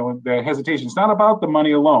the hesitation. It's not about the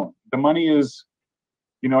money alone. The money is,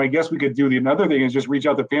 I guess we could do another thing is just reach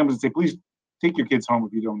out to families and say, please take your kids home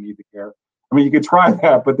if you don't need the care. I mean, you could try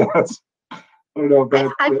that, but that's, I don't know.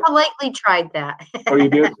 I politely tried that. Oh, you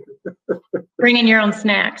did? Bring in your own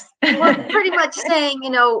snacks. Well, pretty much saying,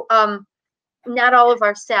 not all of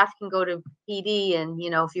our staff can go to PD, and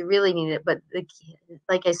if you really need it, but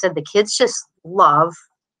like I said, the kids just love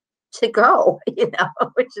to go.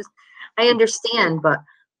 Which is, I understand, but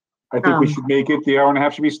I think we should make it the hour and a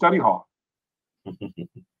half should be study hall.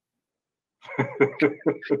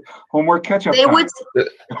 Homework catch-up. They would.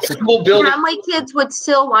 School building. Conway kids would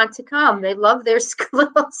still want to come. They love their school.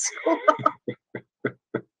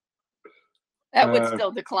 That would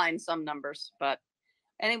still decline some numbers, but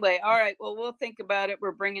anyway, all right. Well, we'll think about it.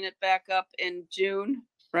 We're bringing it back up in June,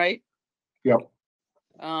 right? Yep.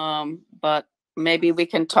 But maybe we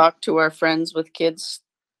can talk to our friends with kids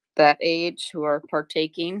that age who are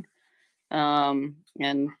partaking,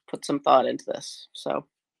 and put some thought into this. So,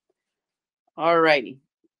 all righty.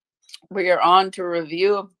 We are on to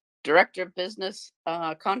review of Director of Business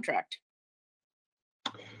contract.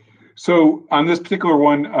 So on this particular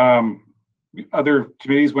one, other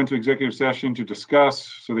committees went to executive session to discuss,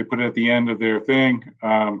 so they put it at the end of their thing.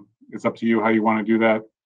 It's up to you how you want to do that.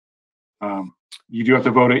 You do have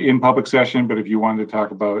to vote it in public session, but if you wanted to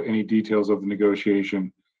talk about any details of the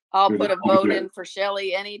negotiation, I'll put a vote in for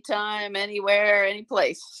Shelley anytime, anywhere, any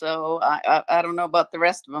place. So I don't know about the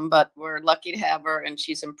rest of them, but we're lucky to have her, and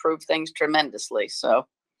she's improved things tremendously. So,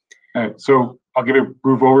 all right, so I'll give a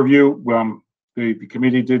brief overview. The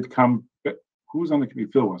committee did come. Who was on the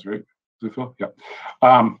committee? Phil was, right? Was it Phil? Yeah.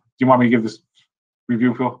 Do you want me to give this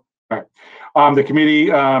review, Phil? All right. The committee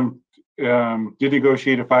did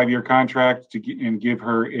negotiate a 5-year contract and give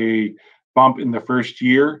her a bump in the first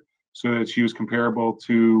year so that she was comparable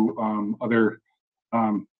to other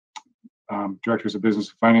directors of business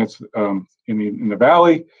and finance in the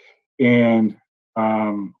Valley, and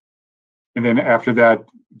then after that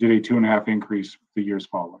did a 2.5 increase the years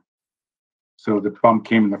following. So the bump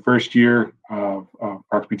came in the first year of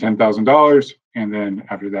approximately $10,000, and then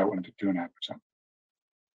after that went to 2.5%.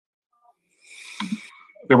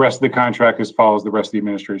 The rest of the contract follows the rest of the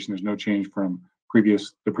administration. There's no change from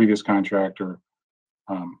the previous contract or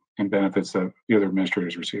and benefits that the other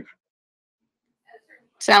administrators receive.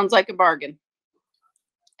 Sounds like a bargain.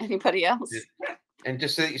 Anybody else? And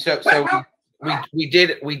just so we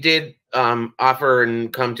did offer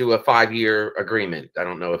and come to a 5-year agreement. I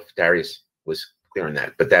don't know if Darius was clear on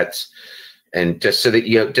that, but and just so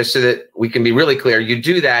that we can be really clear, you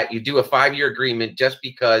do that. You do a 5-year agreement just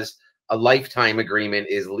because a lifetime agreement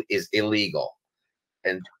is illegal,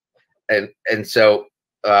 and so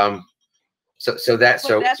that's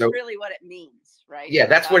really what it means, right? Yeah,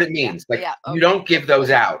 that's what it means. Like you don't give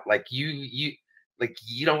those out. Like you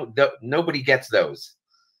don't. Nobody gets those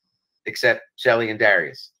except Shelley and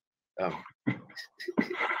Darius.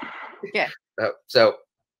 Yeah. So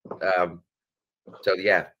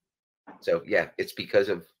yeah, it's because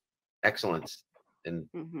of excellence and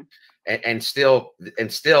Mhm. and still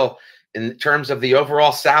in terms of the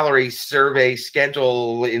overall salary survey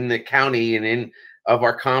schedule in the county and in of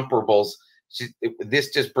our comparables,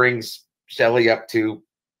 this just brings Shelley up to,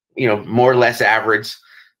 you know, more or less average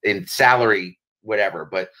in salary, whatever,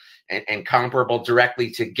 but and comparable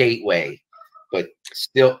directly to Gateway, but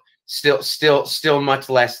still much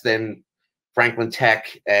less than Franklin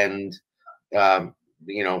Tech and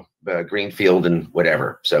you know, Greenfield and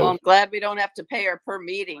whatever. So Well, I'm glad we don't have to pay her per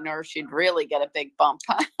meeting, or she'd really get a big bump.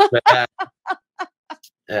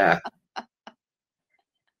 yeah.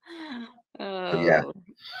 Oh,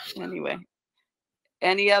 anyway,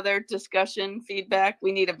 any other discussion, feedback?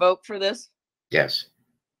 We need a vote for this. Yes.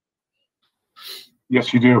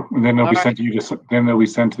 Yes, you do. And then they'll be All sent to you to, then they'll be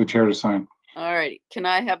sent to the chair to sign. All right. Can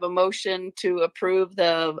I have a motion to approve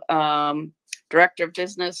the Director of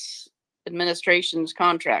Business Administration's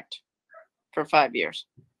contract for 5 years?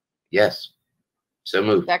 Yes. So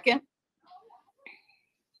moved. Second?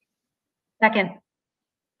 Second.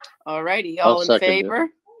 All righty. I'll All in second it. favor?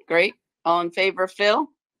 Great. All in favor, Phil?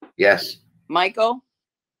 Yes. Michael?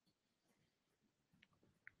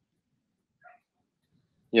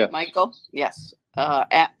 Yeah. Michael? Yes.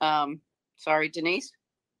 Sorry, Denise?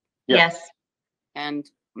 Yes. Yes. And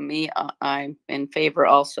me, I'm in favor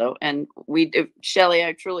also. And we do, Shelley,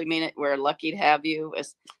 I truly mean it. We're lucky to have you,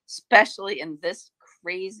 especially in this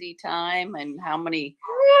crazy time and how many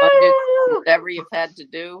budgets, whatever you've had to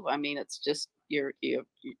do. I mean, it's just, you're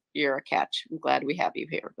a catch. I'm glad we have you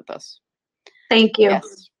here with us. Thank you.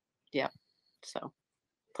 Yes. Yeah. So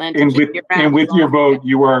plan to And keep with, you around and with as your long as- vote,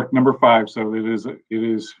 you are number 5. So it is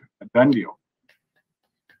a done deal.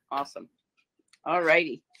 Awesome. All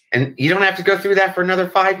righty. And you don't have to go through that for another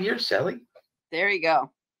 5 years, Shelley. There you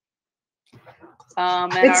go.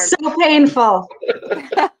 And It's so painful.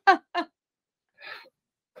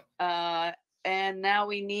 and now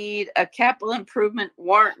we need a capital improvement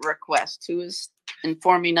warrant request. Who is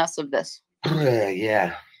informing us of this?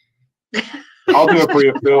 Yeah. I'll do it for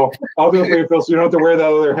you, Phil. I'll do it for you, Phil, so you don't have to wear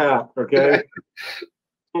that other hat, okay?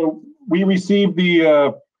 So we received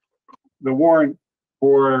the warrant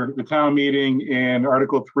for the town meeting, and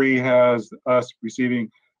Article 3 has us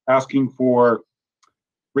asking for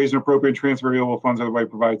raise and appropriate transfer available funds otherwise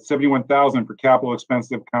provide $71,000 for capital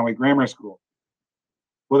expenses of Conway Grammar School.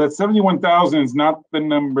 Well, that $71,000 is not the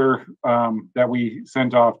number that we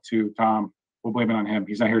sent off to Tom. We'll blame it on him.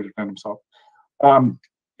 He's not here to defend himself.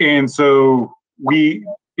 And so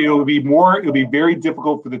it'll be very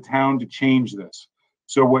difficult for the town to change this.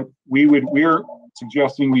 So what we're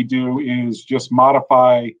suggesting we do is just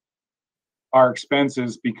modify our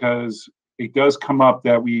expenses, because it does come up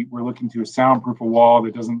that we're looking to soundproof a wall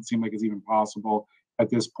that doesn't seem like it's even possible at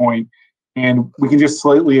this point. And we can just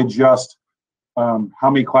slightly adjust how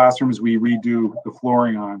many classrooms we redo the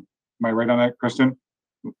flooring on. Am I right on that, Kristen?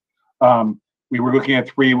 We were looking at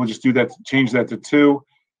 3. We'll just do that, change that to 2.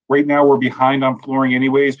 Right now we're behind on flooring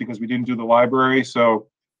anyways because we didn't do the library. So,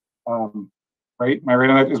 right? Am I right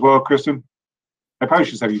on that as well, Kristen? I probably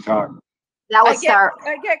should have you talk. That would start.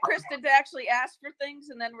 I get Kristen to actually ask for things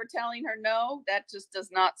and then we're telling her no. That just does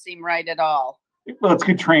not seem right at all. Well, it's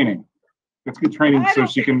good training. It's good training I so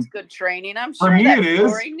don't she think can. it's good training. I'm For sure me, that it is.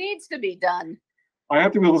 flooring needs to be done. I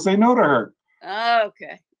have to be able to say no to her.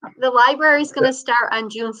 Okay. The library's going to start on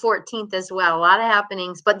June 14th as well. A lot of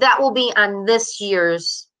happenings, but that will be on this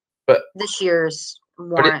year's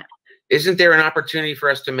warrant. Isn't there an opportunity for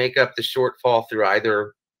us to make up the shortfall through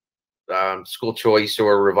either school choice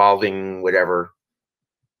or revolving whatever?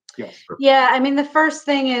 Yes. Yeah, I mean, the first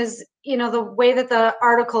thing is, the way that the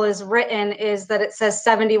article is written is that it says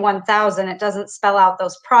 71,000. It doesn't spell out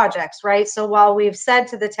those projects, right? So while we've said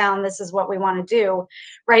to the town, this is what we want to do,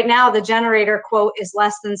 right now the generator quote is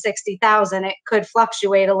less than 60,000. It could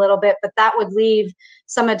fluctuate a little bit, but that would leave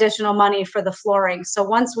some additional money for the flooring. So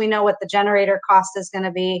once we know what the generator cost is going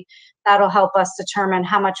to be, that'll help us determine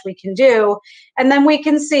how much we can do. And then we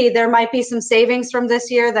can see there might be some savings from this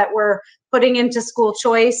year that we're putting into school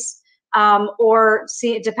choice, or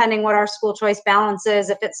see, depending what our school choice balance is,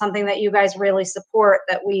 if it's something that you guys really support,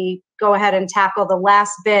 that we go ahead and tackle the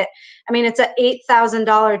last bit. I mean, it's a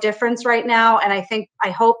 $8,000 difference right now. And I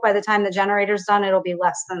hope by the time the generator's done, it'll be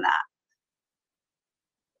less than that.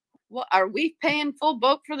 Well, are we paying full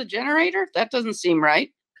boat for the generator? That doesn't seem right.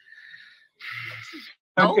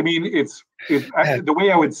 I mean, the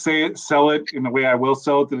way I would sell it, and the way I will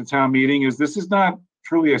sell it to the town meeting is this is not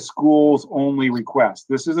truly a schools only request.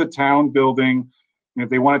 This is a town building. And if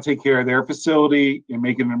they want to take care of their facility and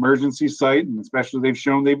make it an emergency site, and especially they've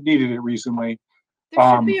shown they've needed it recently.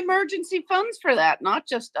 There should be emergency funds for that, not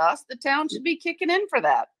just us. The town should be kicking in for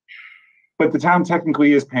that. but the town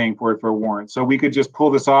technically is paying for it for a warrant. So we could just pull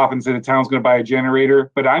this off and say the town's going to buy a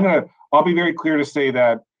generator. But I'll be very clear to say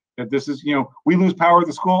that this is, we lose power at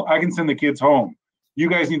the school, I can send the kids home. You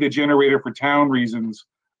guys need a generator for town reasons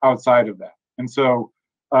outside of that. And so,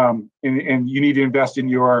 and you need to invest in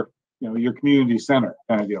your, your community center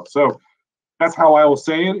kind of deal. So that's how I will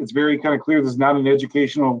say it. It's very kind of clear. This is not an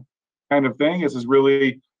educational kind of thing. This is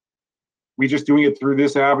really, we just doing it through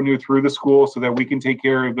this avenue, through the school, so that we can take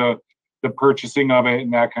care of the purchasing of it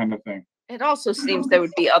and that kind of thing. It also seems there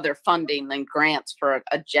would be other funding than grants for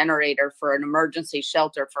a generator for an emergency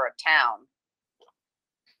shelter for a town.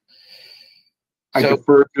 I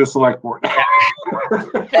defer to the select board.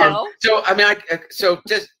 So I mean,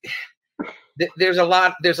 there's a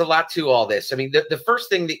lot to all this. I mean, the first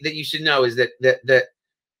thing that you should know is that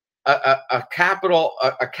a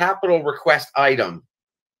capital request item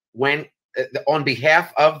went on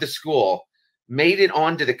behalf of the school, made it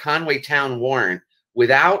onto the Conway town warrant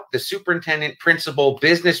without the superintendent, principal,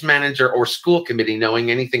 business manager, or school committee knowing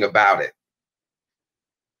anything about it,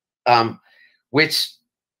 which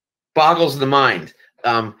boggles the mind.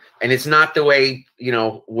 And it's not the way,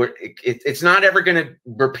 it's not ever going to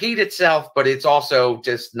repeat itself, but it's also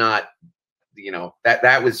just not,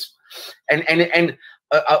 that was, and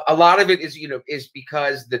a lot of it is, is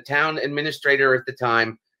because the town administrator at the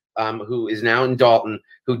time, who is now in Dalton,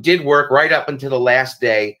 who did work right up until the last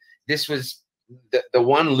day. This was the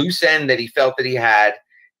one loose end that he felt that he had,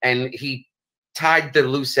 and he tied the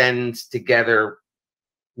loose ends together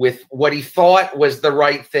with what he thought was the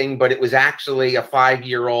right thing, but it was actually a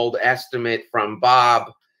 5-year-old estimate from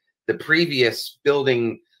Bob, the previous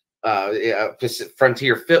building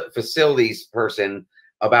Frontier facilities person,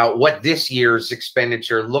 about what this year's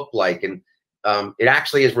expenditure looked like. And it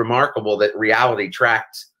actually is remarkable that reality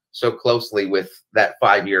tracked so closely with that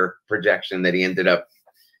 5-year projection that he ended up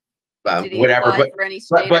Did he apply for any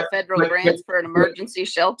state or federal grants for an emergency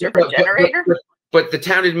shelter or generator? But the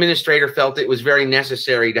town administrator felt it was very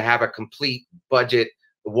necessary to have a complete budget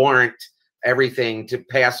warrant, everything to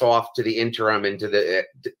pass off to the interim and to the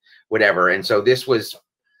whatever. And so this was,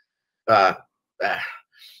 and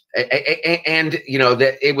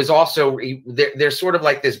that it was also, there's sort of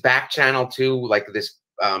like this back channel too, like this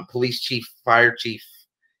police chief, fire chief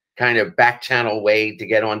kind of back channel way to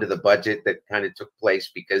get onto the budget that kind of took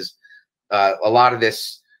place, because a lot of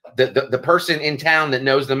this, the person in town that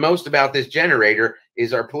knows the most about this generator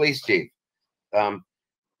is our police chief,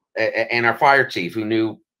 and our fire chief,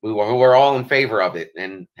 who are all in favor of it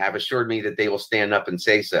and have assured me that they will stand up and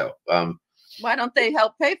say so. Why don't they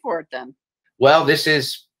help pay for it then? Well, this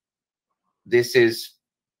is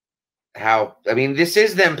how, I mean, this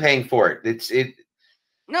is them paying for it.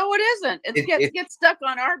 No, it isn't. It gets stuck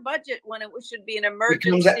on our budget when it should be an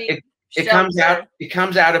emergency. It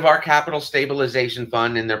comes out of our capital stabilization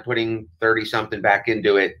fund, and they're putting 30 something back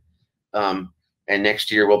into it. And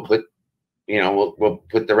next year we'll put, we'll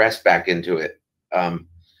put the rest back into it.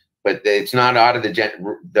 But it's not out of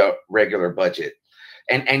the regular budget.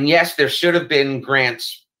 And yes, there should have been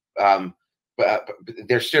grants.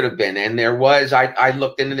 There should have been, and there was. I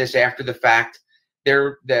looked into this after the fact.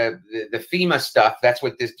 The FEMA stuff. That's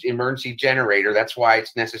what this emergency generator. That's why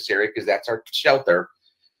it's necessary, because that's our shelter.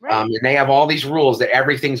 Right. And they have all these rules that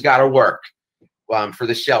everything's got to work for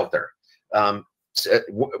the shelter.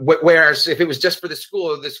 Whereas if it was just for the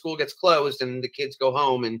school gets closed and the kids go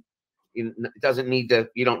home, and it doesn't need to.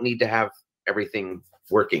 You don't need to have everything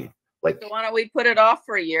working. Like, so why don't we put it off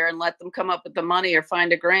for a year and let them come up with the money or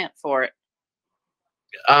find a grant for it?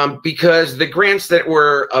 Because the grants that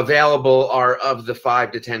were available are of the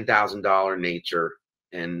 $5,000 to $10,000 nature,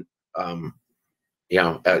 and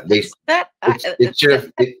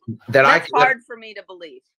that's hard for me to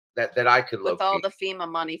believe that I could look with all the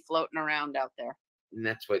FEMA money floating around out there. And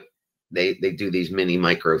that's what they do, these mini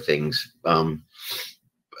micro things, and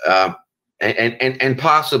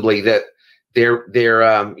possibly that they're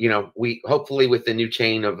we hopefully with the new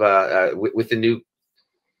chain of with the new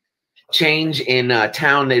change in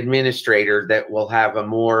town administrator, that will have a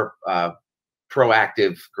more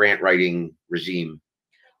proactive grant writing regime.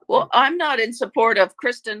 Well, I'm not in support of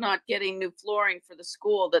Kristen not getting new flooring for the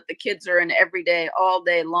school that the kids are in every day, all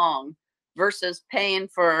day long, versus paying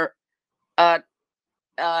for a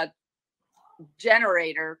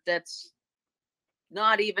generator that's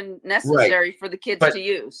not even necessary for the kids to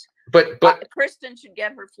use. But Kristen should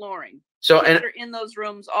get her flooring. So kids are in those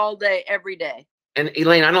rooms all day, every day. And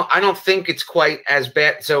Elaine, I don't think it's quite as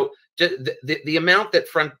bad. So the amount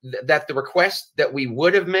that the request that we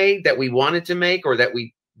would have made, that we wanted to make, or that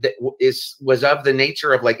was of the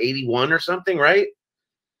nature of like 81 or something, right?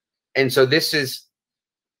 And so this is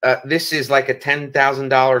this is like a $10,000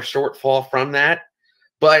 shortfall from that,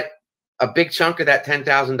 but a big chunk of that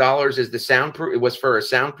 $10,000 is the soundproof. It was for a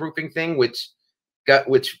soundproofing thing, which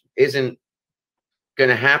isn't going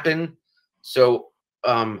to happen. So,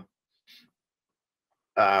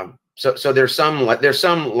 so there's some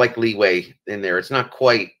like leeway in there. It's not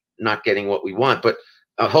quite not getting what we want, but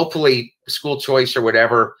hopefully school choice or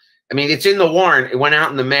whatever. I mean, it's in the warrant. It went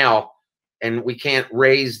out in the mail, and we can't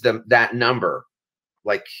raise that number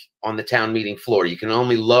like on the town meeting floor. You can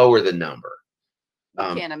only lower the number.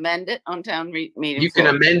 You can't amend it on town meeting. You can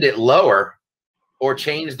amend it lower or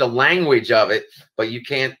change the language of it, but you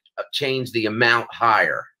can't change the amount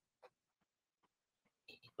higher.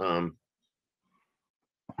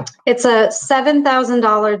 It's a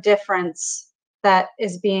 $7,000 difference that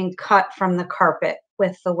is being cut from the carpet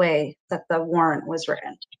with the way that the warrant was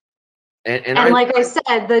written. And like I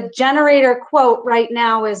said, the generator quote right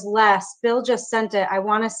now is less. Bill just sent it. I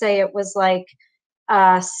want to say it was like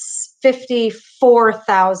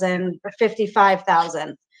 54,000 or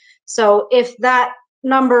 55,000. So if that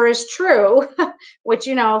number is true, which,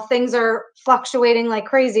 you know, things are fluctuating like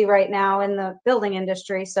crazy right now in the building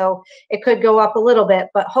industry, so it could go up a little bit,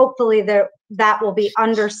 but hopefully that will be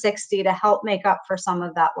under 60 to help make up for some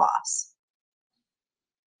of that loss.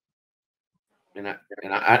 And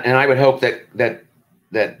I would hope that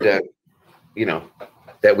you know,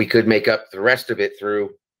 that we could make up the rest of it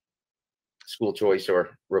through school choice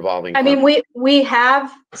or revolving. I mean, we have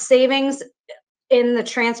savings in the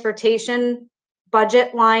transportation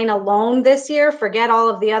budget line alone this year. Forget all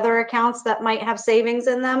of the other accounts that might have savings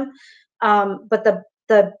in them. But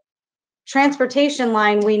the transportation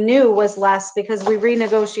line we knew was less because we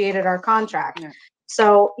renegotiated our contract. Yeah.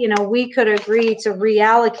 So, you know, we could agree to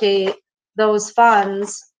reallocate those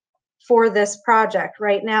funds for this project.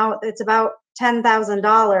 Right now, it's about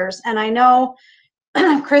 $10,000. And I know,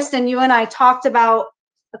 Kristen, you and I talked about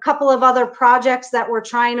a couple of other projects that we're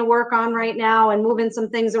trying to work on right now and moving some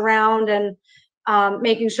things around and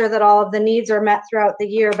making sure that all of the needs are met throughout the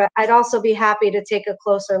year. But I'd also be happy to take a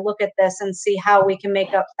closer look at this and see how we can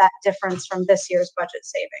make up that difference from this year's budget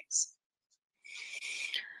savings.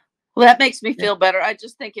 Well, that makes me feel better. I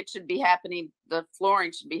just think it should be happening. The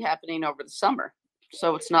flooring should be happening over the summer.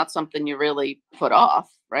 So it's not something you really put off,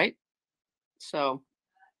 right? So,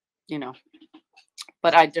 you know,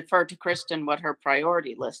 but I defer to Kristen what her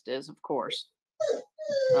priority list is, of course.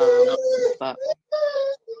 But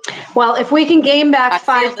well, if we can gain back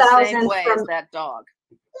 5,000 from that dog.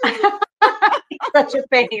 Such a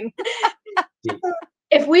pain.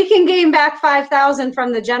 If we can gain back 5,000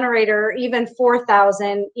 from the generator, or even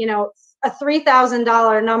 4,000, you know, a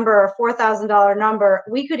 $3,000 number or $4,000 number,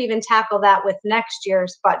 we could even tackle that with next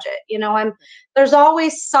year's budget. You know, and there's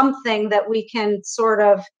always something that we can sort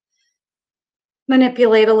of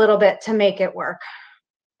manipulate a little bit to make it work.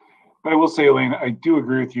 I will say, Elaine, I do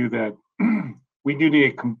agree with you that we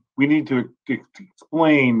need to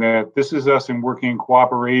explain that this is us in working in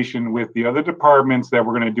cooperation with the other departments, that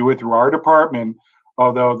we're going to do it through our department.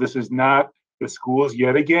 Although this is not the schools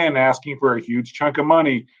yet again asking for a huge chunk of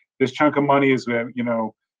money. This chunk of money is, you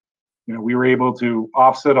know, we were able to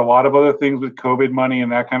offset a lot of other things with COVID money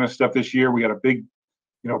and that kind of stuff this year. We got a big,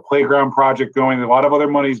 you know, playground project going. A lot of other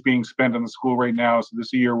money is being spent on the school right now. So this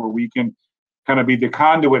is a year where we can kind of be the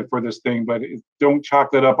conduit for this thing, but don't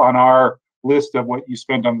chalk that up on our list of what you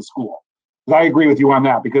spent on the school. I agree with you on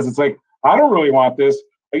that, because it's like, I don't really want this.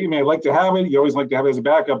 You may like to have it. You always like to have it as a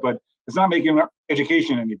backup, but it's not making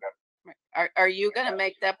education any better. Are you going to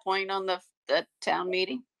make that point on the town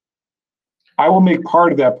meeting? I will make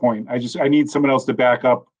part of that point. I need someone else to back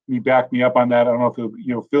me up on that. I don't know if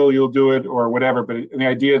you know, Phil, you'll do it or whatever. But the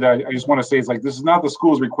idea that I just want to say is like, this is not the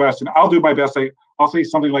school's request, and I'll do my best. I'll say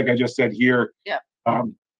something like I just said here. Yeah.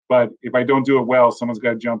 But if I don't do it well, someone's got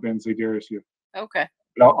to jump in and say, Darius, you. Okay.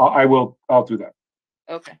 But I'll do that.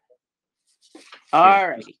 Okay. All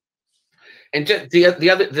righty. And just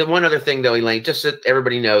the one other thing though, Elaine, just so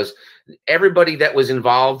everybody knows, everybody that was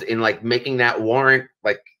involved in like making that warrant,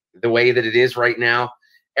 like the way that it is right now,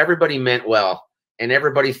 everybody meant well, and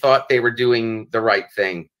everybody thought they were doing the right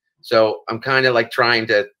thing. So I'm kind of like trying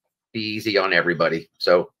to be easy on everybody.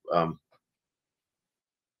 So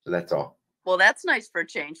that's all. Well, that's nice for a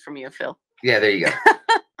change from you, Phil. Yeah, there you go.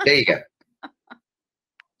 There you go.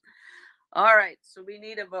 All right, so we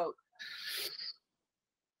need a vote.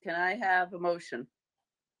 Can I have a motion?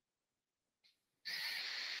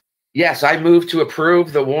 Yes, I move to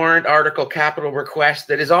approve the warrant article capital request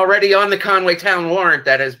that is already on the Conway Town warrant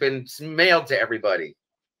that has been mailed to everybody.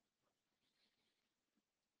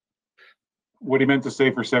 What he meant to say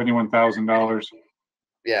for $71,000.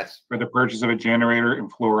 Yes. for the purchase of a generator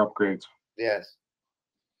and floor upgrades. Yes.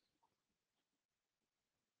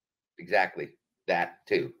 Exactly. That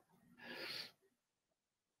too.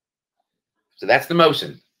 So that's the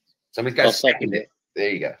motion. Somebody's got to second it. There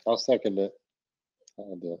you go. I'll second it.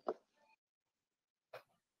 I'll do it.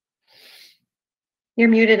 You're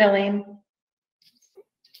muted, Elaine.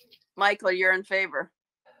 Michael, you're in favor.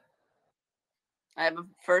 I have a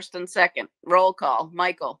first and second. Roll call.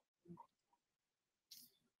 Michael.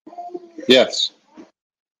 Yes.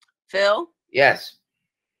 Phil. Yes.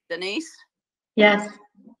 Denise. Yes.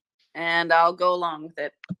 And I'll go along with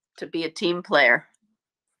it to be a team player.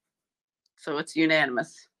 So it's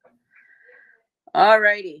unanimous. All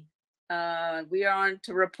righty. We are on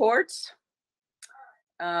to reports.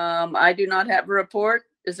 I do not have a report.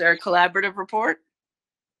 Is there a collaborative report?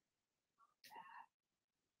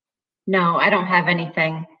 No, I don't have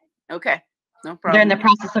anything. Okay, no problem. They're in the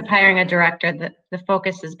process of hiring a director. The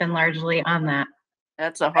focus has been largely on that.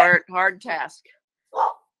 That's a hard task.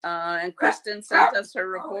 And Kristen sent us her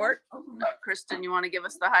report. Kristen, you want to give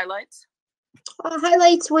us the highlights?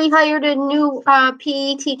 Highlights, we hired a new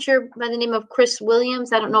PE teacher by the name of Chris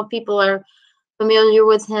Williams. I don't know if people are familiar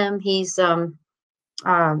with him. He's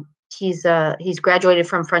graduated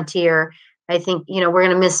from Frontier. I think, you know, we're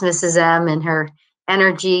going to miss Mrs. M and her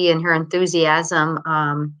energy and her enthusiasm.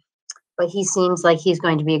 But he seems like he's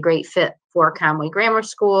going to be a great fit for Conway Grammar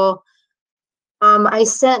School. I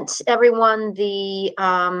sent everyone the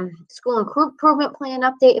school improvement plan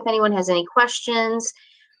update if anyone has any questions.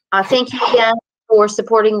 Thank you again for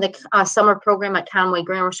supporting the summer program at Conway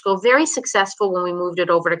Grammar School. Very successful when we moved it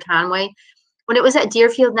over to Conway. When it was at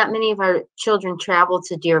Deerfield, not many of our children traveled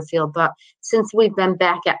to Deerfield, but since we've been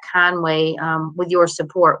back at Conway, with your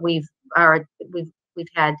support, we've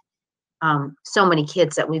had so many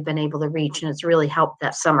kids that we've been able to reach, and it's really helped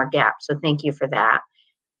that summer gap. So thank you for that.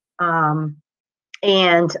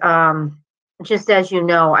 Just as you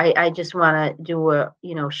know, I just want to do a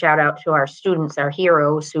shout out to our students, our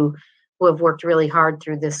heroes who have worked really hard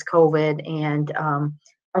through this COVID, and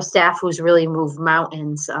our staff who's really moved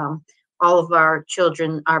mountains. All of our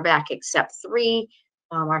children are back except 3.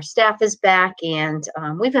 Our staff is back, and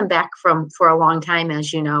we've been back for a long time,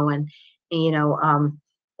 as you know, and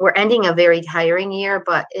we're ending a very tiring year,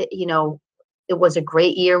 but it was a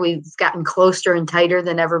great year. We've gotten closer and tighter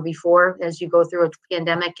than ever before as you go through a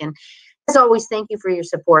pandemic. And as always, thank you for your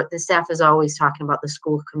support. The staff is always talking about the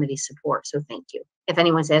school committee support, so thank you. If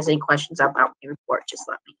anyone has any questions about my report, just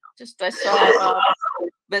let me know. I saw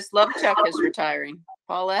Miss Lovechuck is retiring.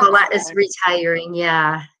 Paulette is retiring.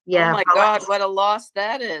 Yeah. Oh my God, what a loss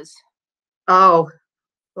that is. Oh,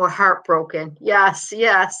 we're heartbroken. Yes.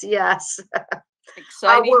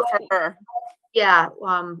 Exciting for her. Yeah,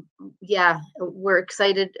 we're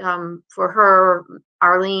excited for her.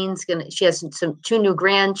 Arlene's she has 2 new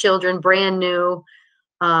grandchildren, brand new,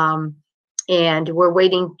 and we're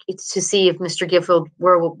waiting to see if Mr. Giffield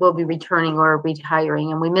will be returning or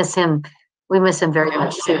retiring, and we miss him very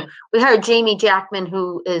much too. We hired Jamie Jackman,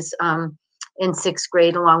 who is in 6th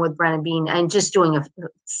grade along with Brenna Bean, and just doing a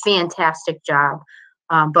fantastic job.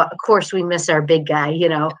 But of course, we miss our big guy,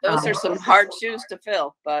 Those are some hard shoes to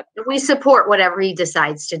fill, but we support whatever he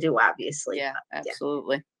decides to do, obviously. Yeah,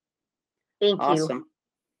 absolutely. Thank you. Awesome.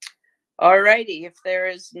 All righty. If there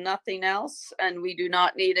is nothing else, and we do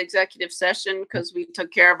not need executive session because we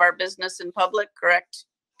took care of our business in public, correct,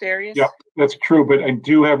 Darius? Yeah, that's true. But I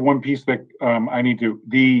do have one piece that I need to.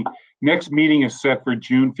 The next meeting is set for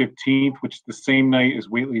June 15th, which is the same night as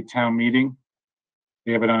Whately Town Meeting.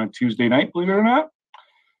 They have it on a Tuesday night, believe it or not.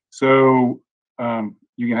 So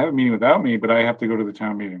you can have a meeting without me, but I have to go to the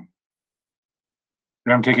town meeting.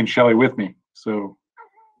 And I'm taking Shelley with me. So,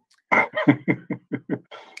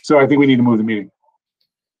 so I think we need to move the meeting.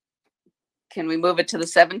 Can we move it to the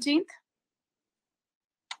 17th?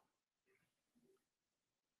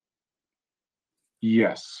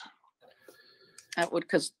 Yes. That would,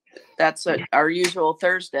 because that's our usual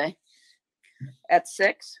Thursday at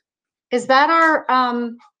 6. Is that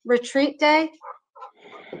our retreat day?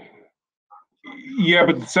 Yeah,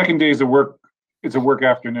 but the second day is it's a work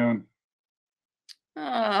afternoon.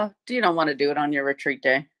 You don't want to do it on your retreat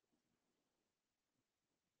day.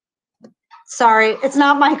 Sorry, it's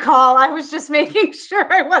not my call. I was just making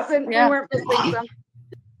sure I wasn't. Yeah. We weren't missing something.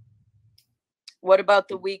 What about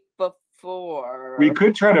the week before? We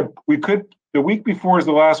could the week before is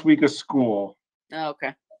the last week of school. Oh,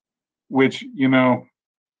 okay. Which,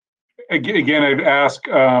 again, I'd ask,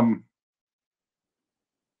 I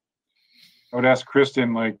would ask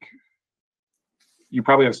Kristen, like, you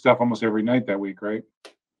probably have stuff almost every night that week, right?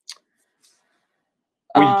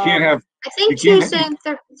 Well, you can't have I think You can't- Tuesday and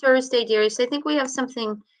Thursday, Darius. I think we have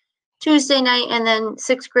something Tuesday night and then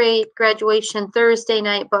 6th grade graduation Thursday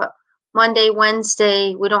night, but Monday,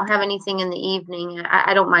 Wednesday, we don't have anything in the evening.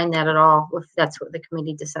 I don't mind that at all if that's what the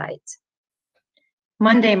committee decides.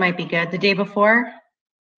 Monday might be good. The day before?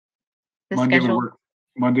 The Monday would schedule. work.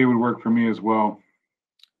 Monday would work for me as well.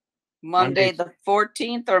 Monday the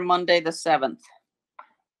 14th or Monday the 7th?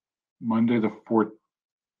 Monday the 4th.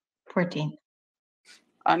 14th.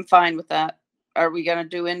 I'm fine with that. Are we gonna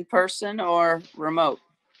do in person or remote?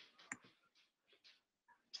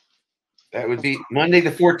 That would be Monday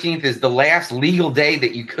the 14th is the last legal day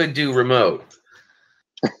that you could do remote.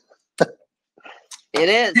 It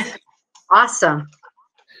is. Awesome.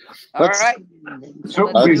 All Let's- right. So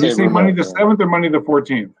I'd did you say say Monday the remote, 7th or Monday the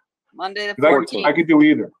 14th? Monday the 'Cause I 14th. could do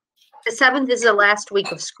either. The 7th is the last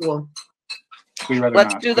week of school. So you'd rather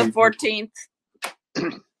Let's not. do the 14th.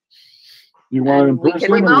 You want it in And we can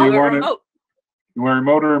person or remote. you do a want it? remote. You want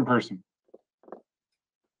remote or in person?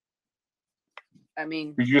 I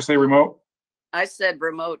mean, Did you just say remote? I said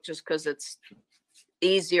remote just because it's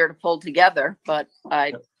easier to pull together, but we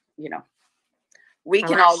Our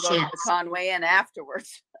can all last go to the chance. Conway Inn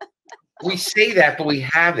afterwards. We say that, but we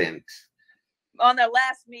haven't. On the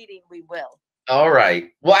last meeting, we will. All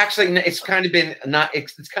right. Well, actually, it's kind of been not.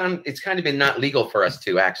 It's kind of been not legal for us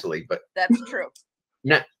to actually, but That's true.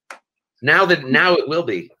 now it will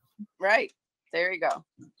be. Right. There you go.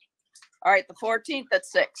 All right. The 14th at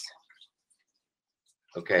 6. Is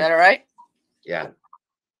Okay. that all right? Yeah.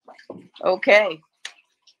 Okay.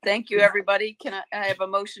 Thank you, everybody. Can I have a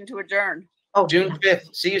motion to adjourn? Oh, June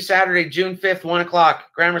 5th. See you Saturday, June 5th, 1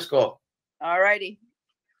 o'clock, grammar school. All righty.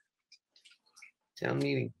 Town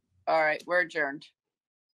meeting. All right. We're adjourned.